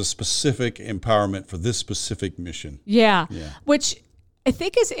a specific empowerment for this specific mission. Yeah. Which I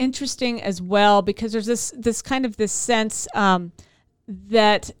think is interesting as well, because there's this kind of this sense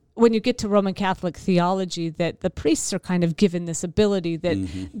that when you get to Roman Catholic theology, that the priests are kind of given this ability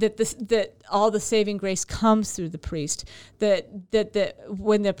that all the saving grace comes through the priest. That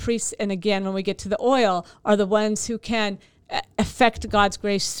when the priests, and again when we get to the oil, are the ones who can affect God's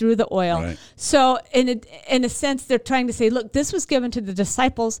grace through the oil. Right. So in a sense, they're trying to say, look, this was given to the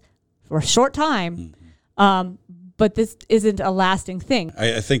disciples for a short time, but this isn't a lasting thing.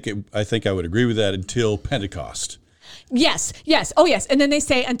 I think I would agree with that until Pentecost. Yes. Oh, yes. And then they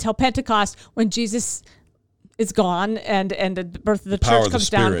say until Pentecost, when Jesus is gone, and the birth of the power church of the comes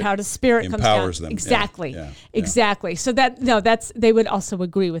down. Spirit Power of the Spirit comes down. empowers them. Exactly, Yeah. exactly. So that's they would also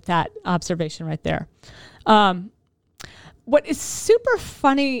agree with that observation right there. What is super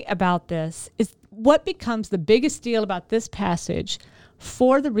funny about this is what becomes the biggest deal about this passage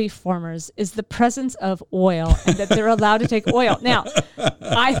for the reformers is the presence of oil and that they're allowed to take oil. Now,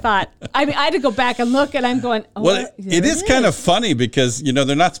 I had to go back and look, and I'm going, oh, Well, it is kind of funny because,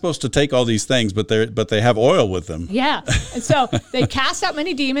 they're not supposed to take all these things, but they have oil with them. Yeah. And so they cast out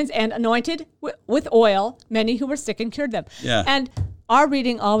many demons and anointed with oil many who were sick and cured them. Yeah. And our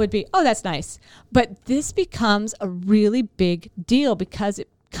reading all would be, oh, that's nice. But this becomes a really big deal because it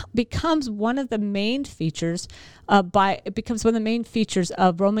becomes one of the main features of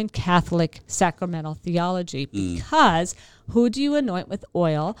Roman Catholic sacramental theology. Because who do you anoint with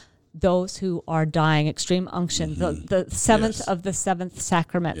oil? Those who are dying, extreme unction, the seventh of the seventh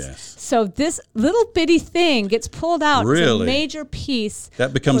sacraments. Yes. So this little bitty thing gets pulled out. It's Really? a major piece.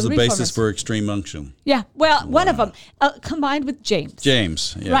 That becomes for the reformers. basis for extreme unction. Yeah, well, one of them, combined with James.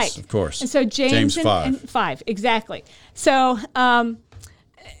 James, yes, Right. of course. And so James 5. and 5, exactly. So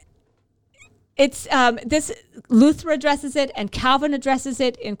it's this Luther addresses it and Calvin addresses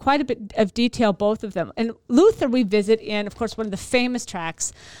it in quite a bit of detail, both of them. And Luther we visit in, of course, one of the famous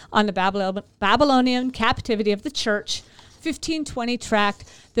tracts on the Babylonian captivity of the church, 1520 tract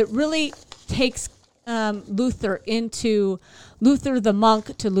that really takes Luther into Luther the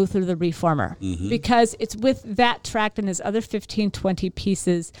monk to Luther the reformer, because it's with that tract and his other 1520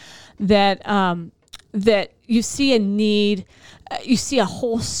 pieces that that you see a need, you see a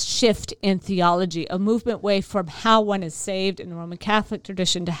whole shift in theology, a movement away from how one is saved in the Roman Catholic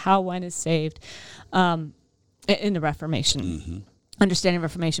tradition to how one is saved in the Reformation, understanding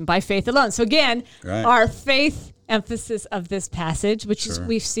Reformation by faith alone. So again, our faith emphasis of this passage, which is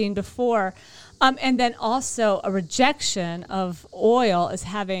we've seen before, and then also a rejection of oil as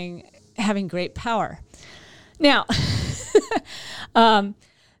having great power. Now,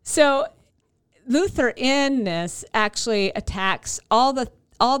 so Luther in this actually attacks all the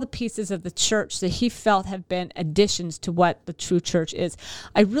pieces of the church that he felt have been additions to what the true church is.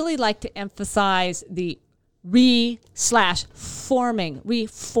 I really like to emphasize the reforming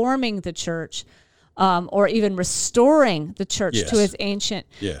the church, or even restoring the church to its ancient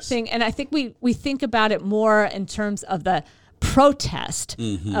thing. And I think we think about it more in terms of the protest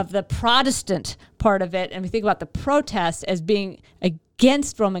of the Protestant part of it, and we think about the protest as being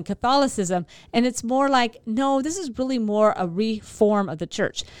against Roman Catholicism, and it's more like, no, this is really more a reform of the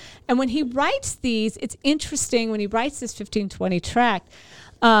church. And when he writes these, it's interesting, when he writes this 1520 tract,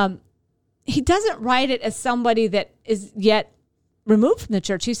 he doesn't write it as somebody that is yet removed from the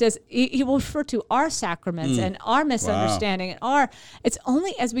church. He says he will refer to our sacraments and our misunderstanding and it's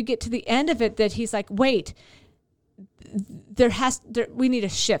only as we get to the end of it that he's like, wait, we need a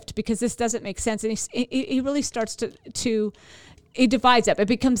shift because this doesn't make sense. And he really starts to he divides up. It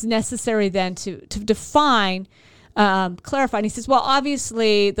becomes necessary then to define, clarify. And he says, well,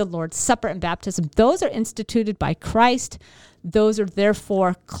 obviously the Lord's Supper and baptism, those are instituted by Christ. Those are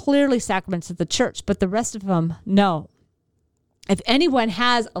therefore clearly sacraments of the church, but the rest of them, no. If anyone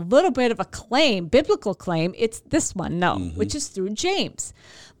has a little bit of a claim, biblical claim, it's this one, which is through James.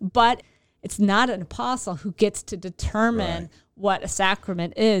 But it's not an apostle who gets to determine what a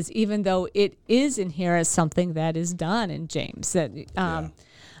sacrament is, even though it is in here as something that is done in James, that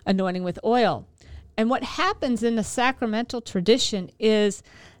anointing with oil. And what happens in the sacramental tradition is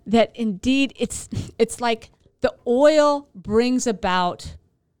that indeed it's like the oil brings about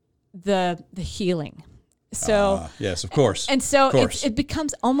the healing. So yes, of course. And so it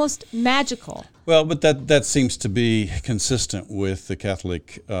becomes almost magical. Well, but that seems to be consistent with the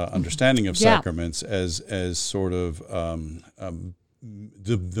Catholic understanding of sacraments as sort of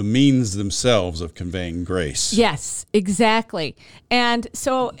the means themselves of conveying grace. Yes, exactly. And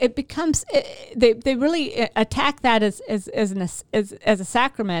so it becomes they really attack that as a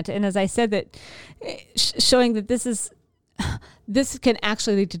sacrament, and as I said, that showing that this can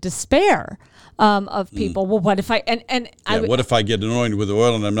actually lead to despair of people. Well, what if what if I get anointed with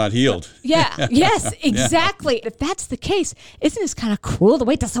oil and I'm not healed? Yes, exactly. If that's the case, isn't this kind of cruel to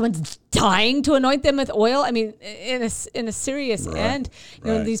wait till someone's dying to anoint them with oil? I mean, in a serious end,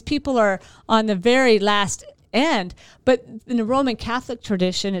 these people are on the very last end. But in the Roman Catholic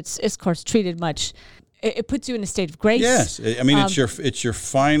tradition, it's of course treated much it puts you in a state of grace. Yes, I mean it's your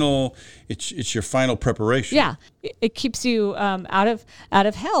final preparation. Yeah, it keeps you out of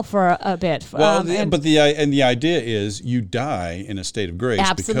hell for a bit. Well, but the idea is you die in a state of grace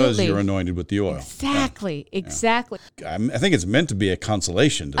because you're anointed with the oil. Exactly. I think it's meant to be a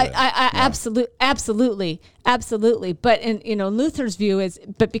consolation to that. Absolutely. But in Luther's view is,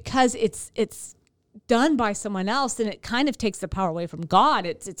 but because it's done by someone else, then it kind of takes the power away from God.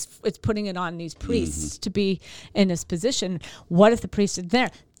 It's putting it on these priests to be in this position. What if the priest is there?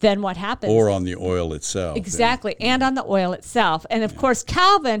 Then what happens? Or on the oil itself. Exactly, and on the oil itself. And of course,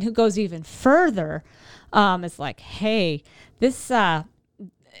 Calvin, who goes even further, is like, hey, this is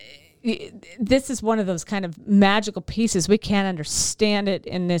one of those kind of magical pieces. We can't understand it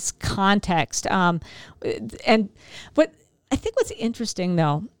in this context. And what I think what's interesting,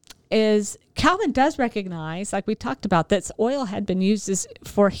 though, is Calvin does recognize, like we talked about, that oil had been used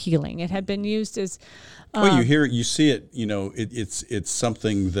for healing. It had been used as... well, you hear it, you see it, it's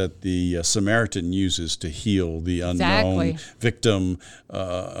something that the Samaritan uses to heal the unknown victim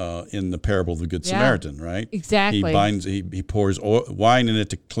in the parable of the Good Samaritan, right? Exactly. He pours wine in it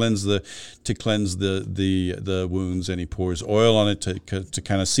to cleanse the wounds, and he pours oil on it to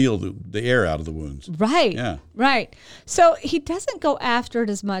kind of seal the air out of the wounds. Right. Yeah. Right. So he doesn't go after it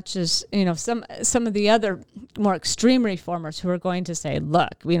as much as some of the other more extreme reformers who are going to say,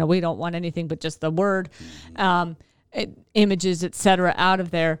 look, we don't want anything but just the word. Images, etc., out of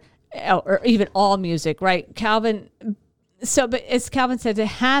there, or even all music, right? Calvin. So, but as Calvin said, it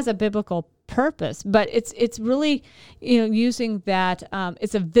has a biblical purpose, but it's really using that.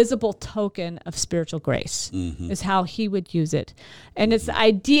 It's a visible token of spiritual grace, is how he would use it, and it's the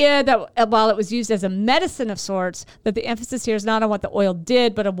idea that while it was used as a medicine of sorts, that the emphasis here is not on what the oil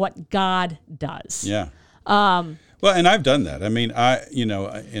did, but on what God does. Yeah. Well, and I've done that. I mean,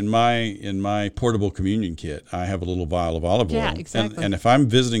 in my portable communion kit, I have a little vial of olive oil. Yeah, exactly. And if I'm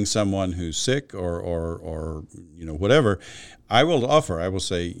visiting someone who's sick or whatever, I will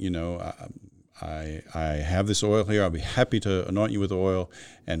say, I have this oil here. I'll be happy to anoint you with oil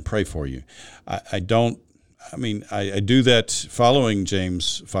and pray for you. I do that following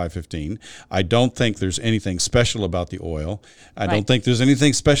James 5:15. I don't think there's anything special about the oil. I don't think there's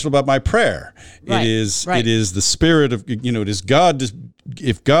anything special about my prayer. Right. It is the Spirit of, it is God.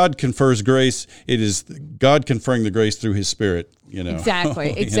 If God confers grace, it is God conferring the grace through His Spirit,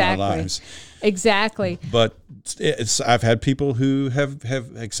 Exactly. in our lives. Exactly. But I've had people who have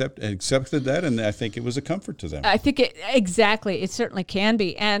accepted that, and I think it was a comfort to them. I think it certainly can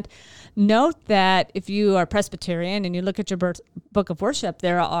be. And note that if you are Presbyterian and you look at your book of worship,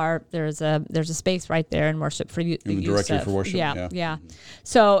 there's a space right there in worship for you. In the directory for worship. Yeah.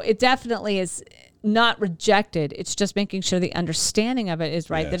 So it definitely is not rejected. It's just making sure the understanding of it is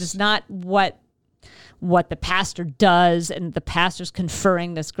right. Yes. That it's not what the pastor does and the pastor's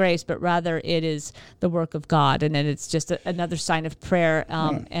conferring this grace, but rather it is the work of God, and then it's just another sign of prayer.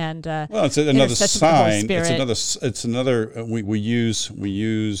 It's another sign. It's another. We use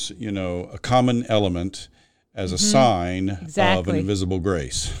a common element as a sign of an invisible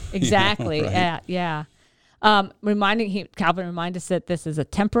grace. Exactly. Right? Yeah. Calvin reminded us that this is a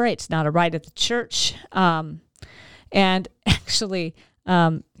temporary. It's not a rite of the church. And actually,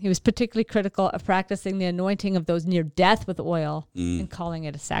 he was particularly critical of practicing the anointing of those near death with oil and calling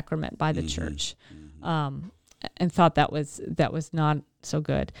it a sacrament by the church, and thought that was not so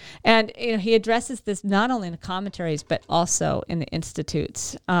good. And he addresses this not only in the commentaries but also in the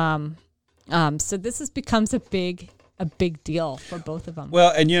institutes. So this becomes a big deal for both of them.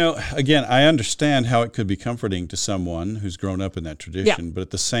 Well, and again, I understand how it could be comforting to someone who's grown up in that tradition, but at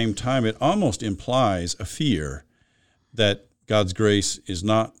the same time, it almost implies a fear that God's grace is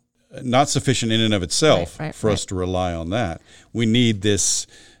not sufficient in and of itself for us to rely on that. We need this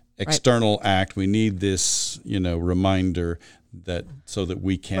external act. We need this, reminder so that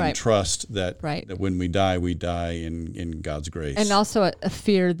we can trust that when we die in God's grace. And also a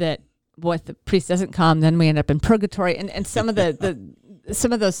fear that what the priest doesn't come, then we end up in purgatory. And some of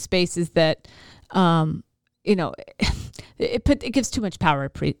some of those spaces that, it gives too much power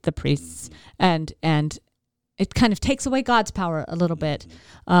to the priests, and it kind of takes away God's power a little bit,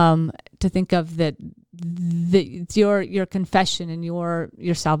 to think of that your confession and your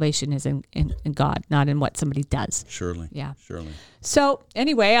salvation is in God, not in what somebody does. Surely. Yeah. Surely. So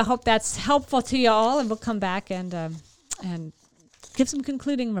anyway, I hope that's helpful to you all, and we'll come back and give some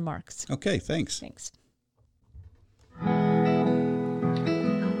concluding remarks. Okay, thanks. Thanks.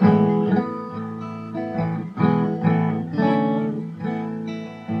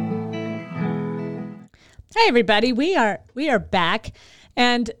 Hey everybody, we are back,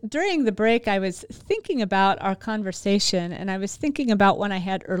 And during the break, I was thinking about our conversation, and I was thinking about one I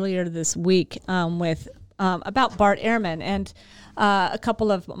had earlier this week with about Bart Ehrman. And a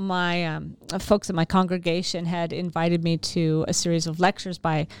couple of my folks in my congregation had invited me to a series of lectures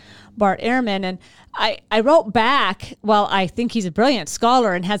by Bart Ehrman. And I wrote back, while I think he's a brilliant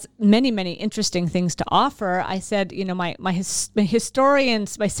scholar and has many, many interesting things to offer, I said, my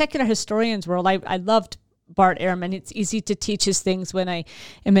historians, my secular historians world, I loved Bart Ehrman. It's easy to teach his things when I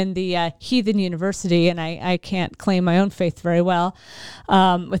am in the heathen university, and I can't claim my own faith very well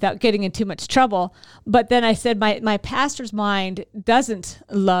without getting in too much trouble. But then I said my pastor's mind doesn't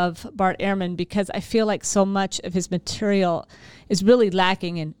love Bart Ehrman because I feel like so much of his material is really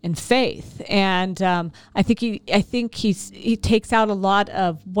lacking in faith, and I think he takes out a lot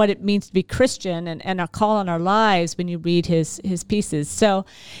of what it means to be Christian and our call on our lives when you read his pieces. So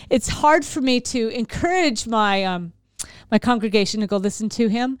it's hard for me to encourage my my congregation to go listen to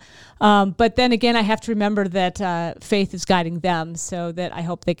him, but then again, I have to remember that faith is guiding them, so that I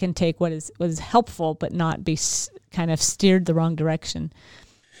hope they can take what is helpful, but not be kind of steered the wrong direction.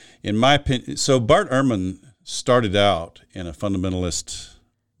 In my opinion, so Bart Ehrman started out in a fundamentalist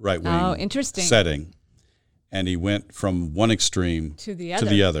right-wing setting, and he went from one extreme to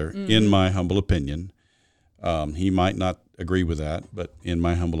the other, mm-hmm. in my humble opinion. He might not agree with that, but in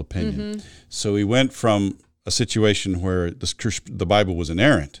my humble opinion. Mm-hmm. So he went from a situation where the Bible was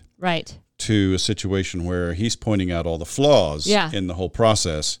inerrant, right, to a situation where he's pointing out all the flaws in the whole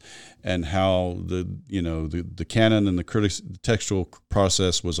process, and how the canon and the textual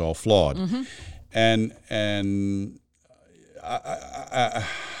process was all flawed. Mm-hmm. And I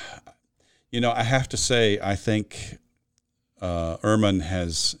have to say, I think Ehrman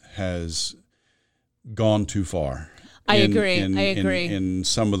has gone too far. I agree. In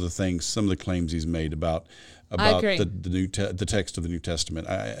some of the claims he's made about the text of the New Testament.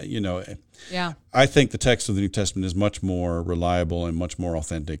 I think the text of the New Testament is much more reliable and much more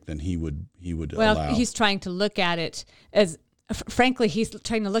authentic than he would allow. Well, he's trying to look at it as. Frankly, he's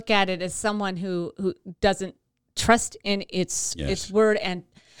trying to look at it as someone who doesn't trust in its word, and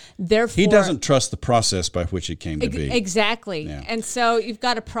therefore he doesn't trust the process by which it came to be. Exactly, yeah. And so you've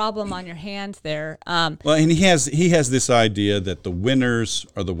got a problem on your hands there. Well, and he has this idea that the winners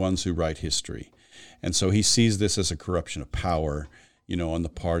are the ones who write history, and so he sees this as a corruption of power, on the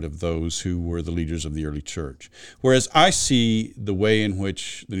part of those who were the leaders of the early church. Whereas I see the way in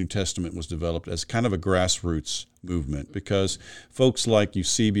which the New Testament was developed as kind of a grassroots movement, because folks like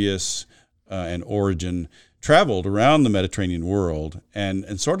Eusebius and Origen traveled around the Mediterranean world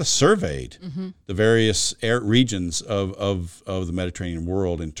and sort of surveyed mm-hmm. the various regions of the Mediterranean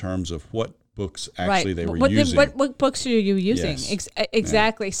world in terms of what books actually they were using. What books are you using? Yes.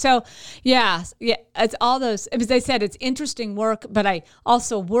 Exactly. Yeah. So, it's all those, as I said, it's interesting work, but I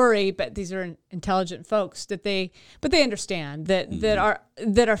also worry, but these are intelligent folks, that they understand that,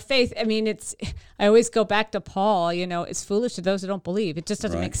 mm-hmm. that our faith, I always go back to Paul, it's foolish to those who don't believe. It just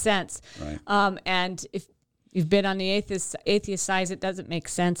doesn't make sense. Right. And if you've been on the atheist side, it doesn't make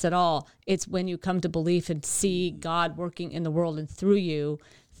sense at all. It's when you come to belief and see God working in the world and through you,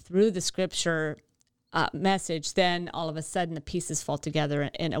 through the scripture message, then all of a sudden the pieces fall together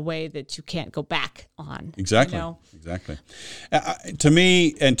in a way that you can't go back on. Exactly. Exactly. To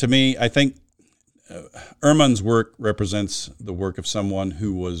me, I think Ehrman's work represents the work of someone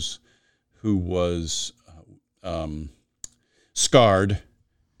who was scarred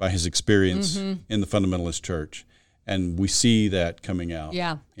by his experience mm-hmm. in the fundamentalist church, and we see that coming out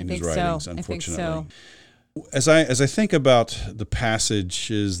in his writings. Unfortunately. I think so. As I think about the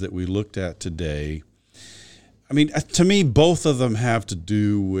passages that we looked at today, to me, both of them have to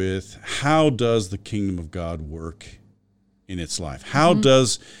do with how does the kingdom of God work in its life? How mm-hmm.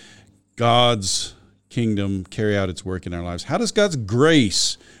 does God's kingdom carry out its work in our lives? How does God's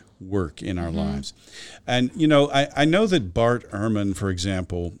grace work in our mm-hmm. lives? And, I know that Bart Ehrman, for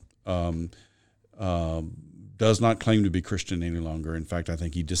example, does not claim to be Christian any longer. In fact, I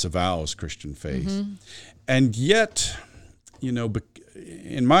think he disavows Christian faith. Mm-hmm. And yet,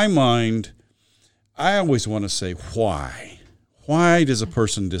 in my mind, I always want to say, why? Why does a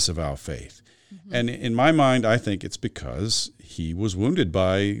person disavow faith? Mm-hmm. And in my mind, I think it's because he was wounded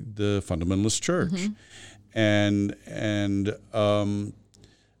by the fundamentalist church. Mm-hmm.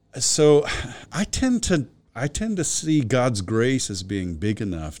 So I tend to see God's grace as being big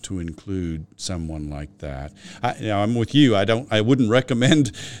enough to include someone like that. I'm with you. I wouldn't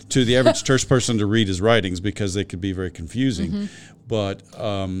recommend to the average church person to read his writings because they could be very confusing. Mm-hmm. But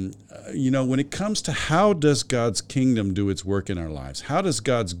when it comes to how does God's kingdom do its work in our lives, how does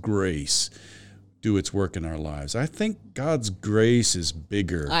God's grace do its work in our lives. I think God's grace is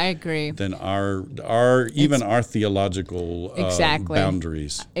bigger. I agree. Than our theological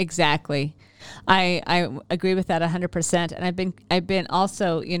boundaries. Exactly. I agree with that 100%. And I've been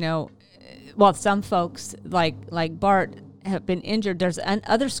also, some folks like Bart have been injured. There's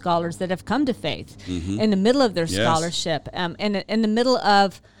other scholars that have come to faith in the middle of their scholarship, and in the middle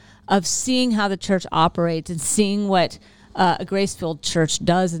of seeing how the church operates and seeing what a grace-filled church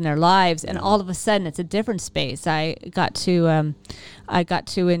does in their lives, and all of a sudden it's a different space. I got to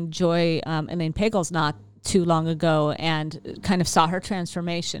enjoy Elaine Pagels not too long ago, and kind of saw her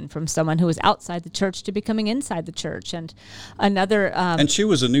transformation from someone who was outside the church to becoming inside the church. And another, and she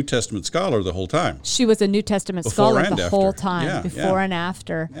was a New Testament scholar the whole time. She was a New Testament scholar the whole time, before and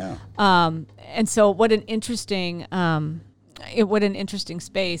after. Yeah. And so, what an interesting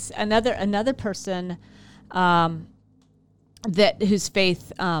space. Another person. Whose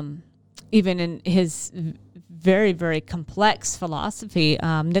faith, even in his very, very complex philosophy,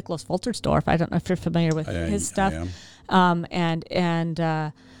 Nicholas Wolterstorff, I don't know if you're familiar with his stuff. I am.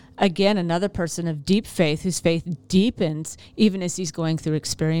 Again, another person of deep faith, whose faith deepens even as he's going through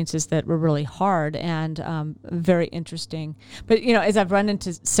experiences that were really hard and very interesting. But, as I've run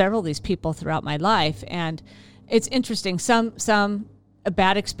into several of these people throughout my life, and it's interesting, some a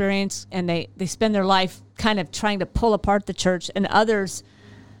bad experience, and they spend their life kind of trying to pull apart the church, and others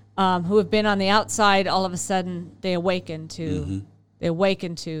who have been on the outside, all of a sudden they awaken to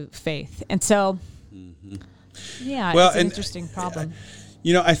faith. And so, it's an interesting problem.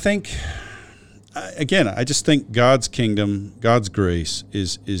 I think, again, I just think God's kingdom, God's grace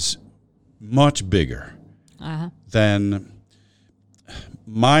is much bigger than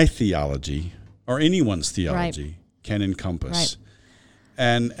my theology or anyone's theology can encompass. Right.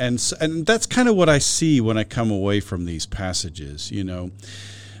 And that's kind of what I see when I come away from these passages. I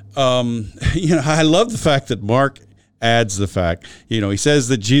love the fact that Mark adds the fact, he says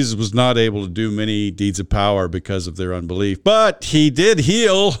that Jesus was not able to do many deeds of power because of their unbelief, but he did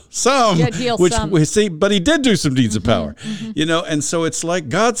heal some. We see, but he did do some deeds of power. And so it's like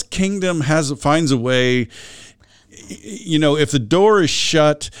God's kingdom finds a way. If the door is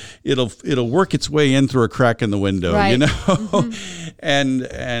shut, it'll work its way in through a crack in the window. And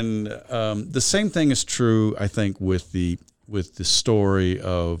the same thing is true, I think, with the story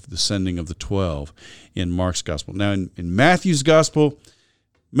of the sending of the 12 in Mark's gospel. Now, in Matthew's gospel,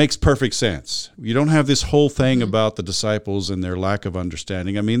 makes perfect sense. You don't have this whole thing about the disciples and their lack of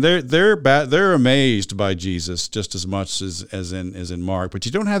understanding. I mean, they're amazed by Jesus just as much as in Mark, but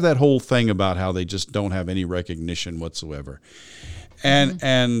you don't have that whole thing about how they just don't have any recognition whatsoever. But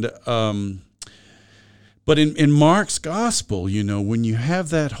in Mark's gospel, when you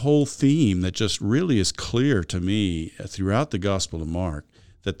have that whole theme that just really is clear to me throughout the gospel of Mark,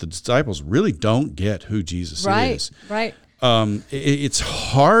 that the disciples really don't get who Jesus is. Right. It's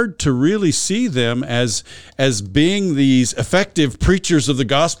hard to really see them as being these effective preachers of the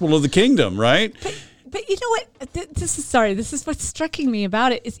gospel of the kingdom, right? But you know what? This is what's striking me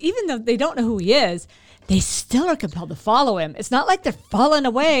about it, is even though they don't know who he is, they still are compelled to follow him. It's not like they're falling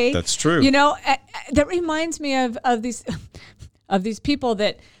away. That's true. That reminds me of these people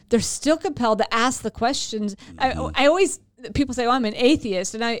that they're still compelled to ask the questions. I always, people say, I'm an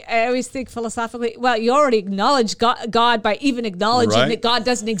atheist. And I always think philosophically, well, you already acknowledge God by even acknowledging that God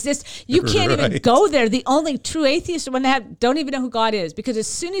doesn't exist. You can't even go there. The only true atheists are one that don't even know who God is. Because as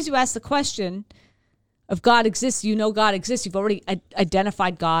soon as you ask the question, if God exists, God exists. You've already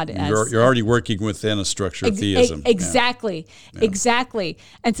identified God as... You're already working within a structure of theism. Exactly.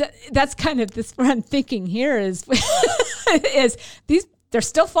 And so that's kind of this what I'm thinking here is these... They're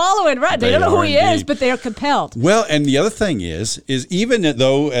still following, right? They don't know who he is, but they are compelled. Well, and the other thing is even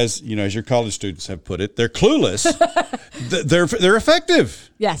though, as your college students have put it, they're clueless, they're effective.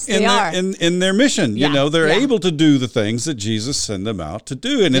 Yes, they are in their mission. They're able to do the things that Jesus sent them out to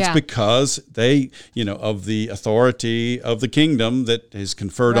do, and it's because they, of the authority of the kingdom that is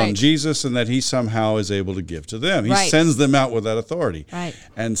conferred on Jesus, and that he somehow is able to give to them. He sends them out with that authority. Right.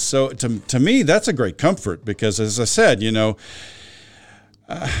 And so, to me, that's a great comfort because, as I said,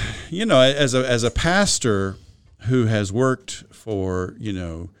 as a pastor who has worked for,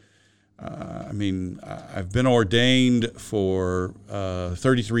 I've been ordained for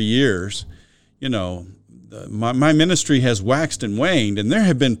 33 years, my ministry has waxed and waned, and there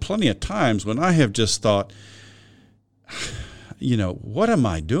have been plenty of times when I have just thought, what am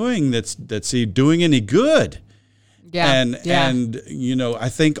I doing that's doing any good? And I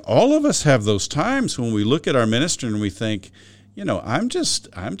think all of us have those times when we look at our ministry and we think, I'm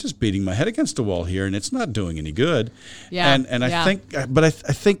just beating my head against the wall here, and it's not doing any good. Yeah. And I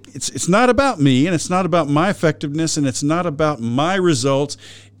think it's not about me, and it's not about my effectiveness, and it's not about my results.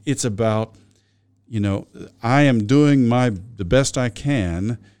 It's about, I am doing the best I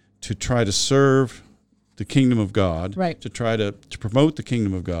can to try to serve the kingdom of God, right, to try to promote the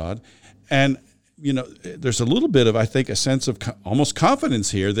kingdom of God. And there's a little bit of, I think, a sense of almost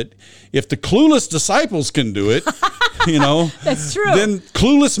confidence here that if the clueless disciples can do it, that's true, then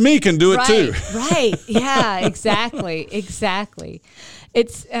clueless me can do it too. Right. Yeah, exactly. It's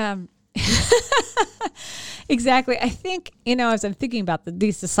exactly. I think, as I'm thinking about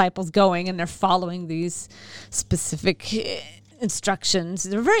these disciples going and they're following these specific instructions,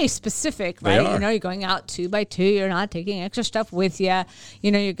 they're very specific, right? You're going out 2 by 2. You're not taking extra stuff with you.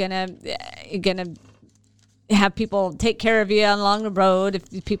 You're gonna have people take care of you along the road.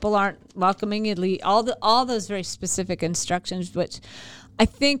 If people aren't welcoming you, leave. All those very specific instructions, which I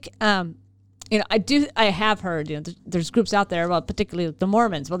think I have heard. There's groups out there, well, particularly the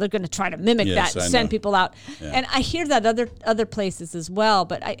Mormons. Well, they're going to try to mimic that, send people out, and I hear that other places as well.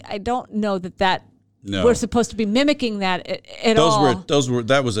 But I don't know that. No. We're supposed to be mimicking that at all.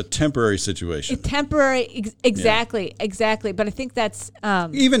 That was a temporary situation. Exactly. But I think that's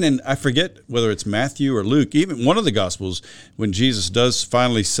even in, I forget whether it's Matthew or Luke, even one of the Gospels, when Jesus does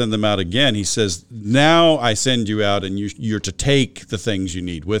finally send them out again, he says, "Now I send you out, and you're to take the things you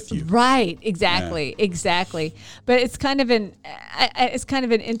need with you." Right. Exactly. But it's kind of an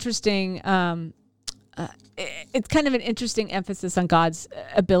interesting. It's kind of an interesting emphasis on God's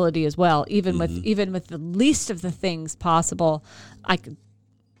ability as well. Even with the least of the things possible,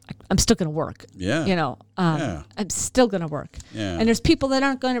 I'm still going to work. Yeah. I'm still going to work. Yeah. And there's people that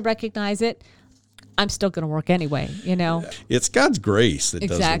aren't going to recognize it. I'm still going to work anyway. It's God's grace that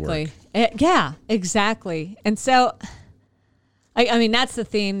does the work. Yeah, exactly. And so, I mean, that's the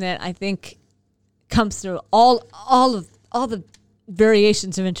theme that I think comes through all the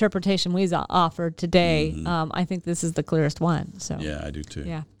variations of interpretation we've offered today. I think this is the clearest one. So yeah, I do too.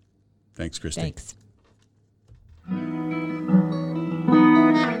 Yeah. Thanks, Christy. Thanks.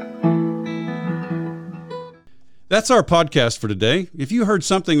 That's our podcast for today. If you heard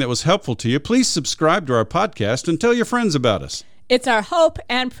something that was helpful to you, please subscribe to our podcast and tell your friends about us. It's our hope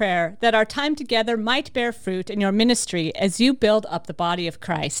and prayer that our time together might bear fruit in your ministry as you build up the body of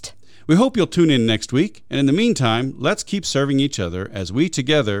Christ. We hope you'll tune in next week. And in the meantime, let's keep serving each other as we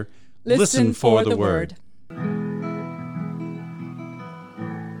together listen for the word.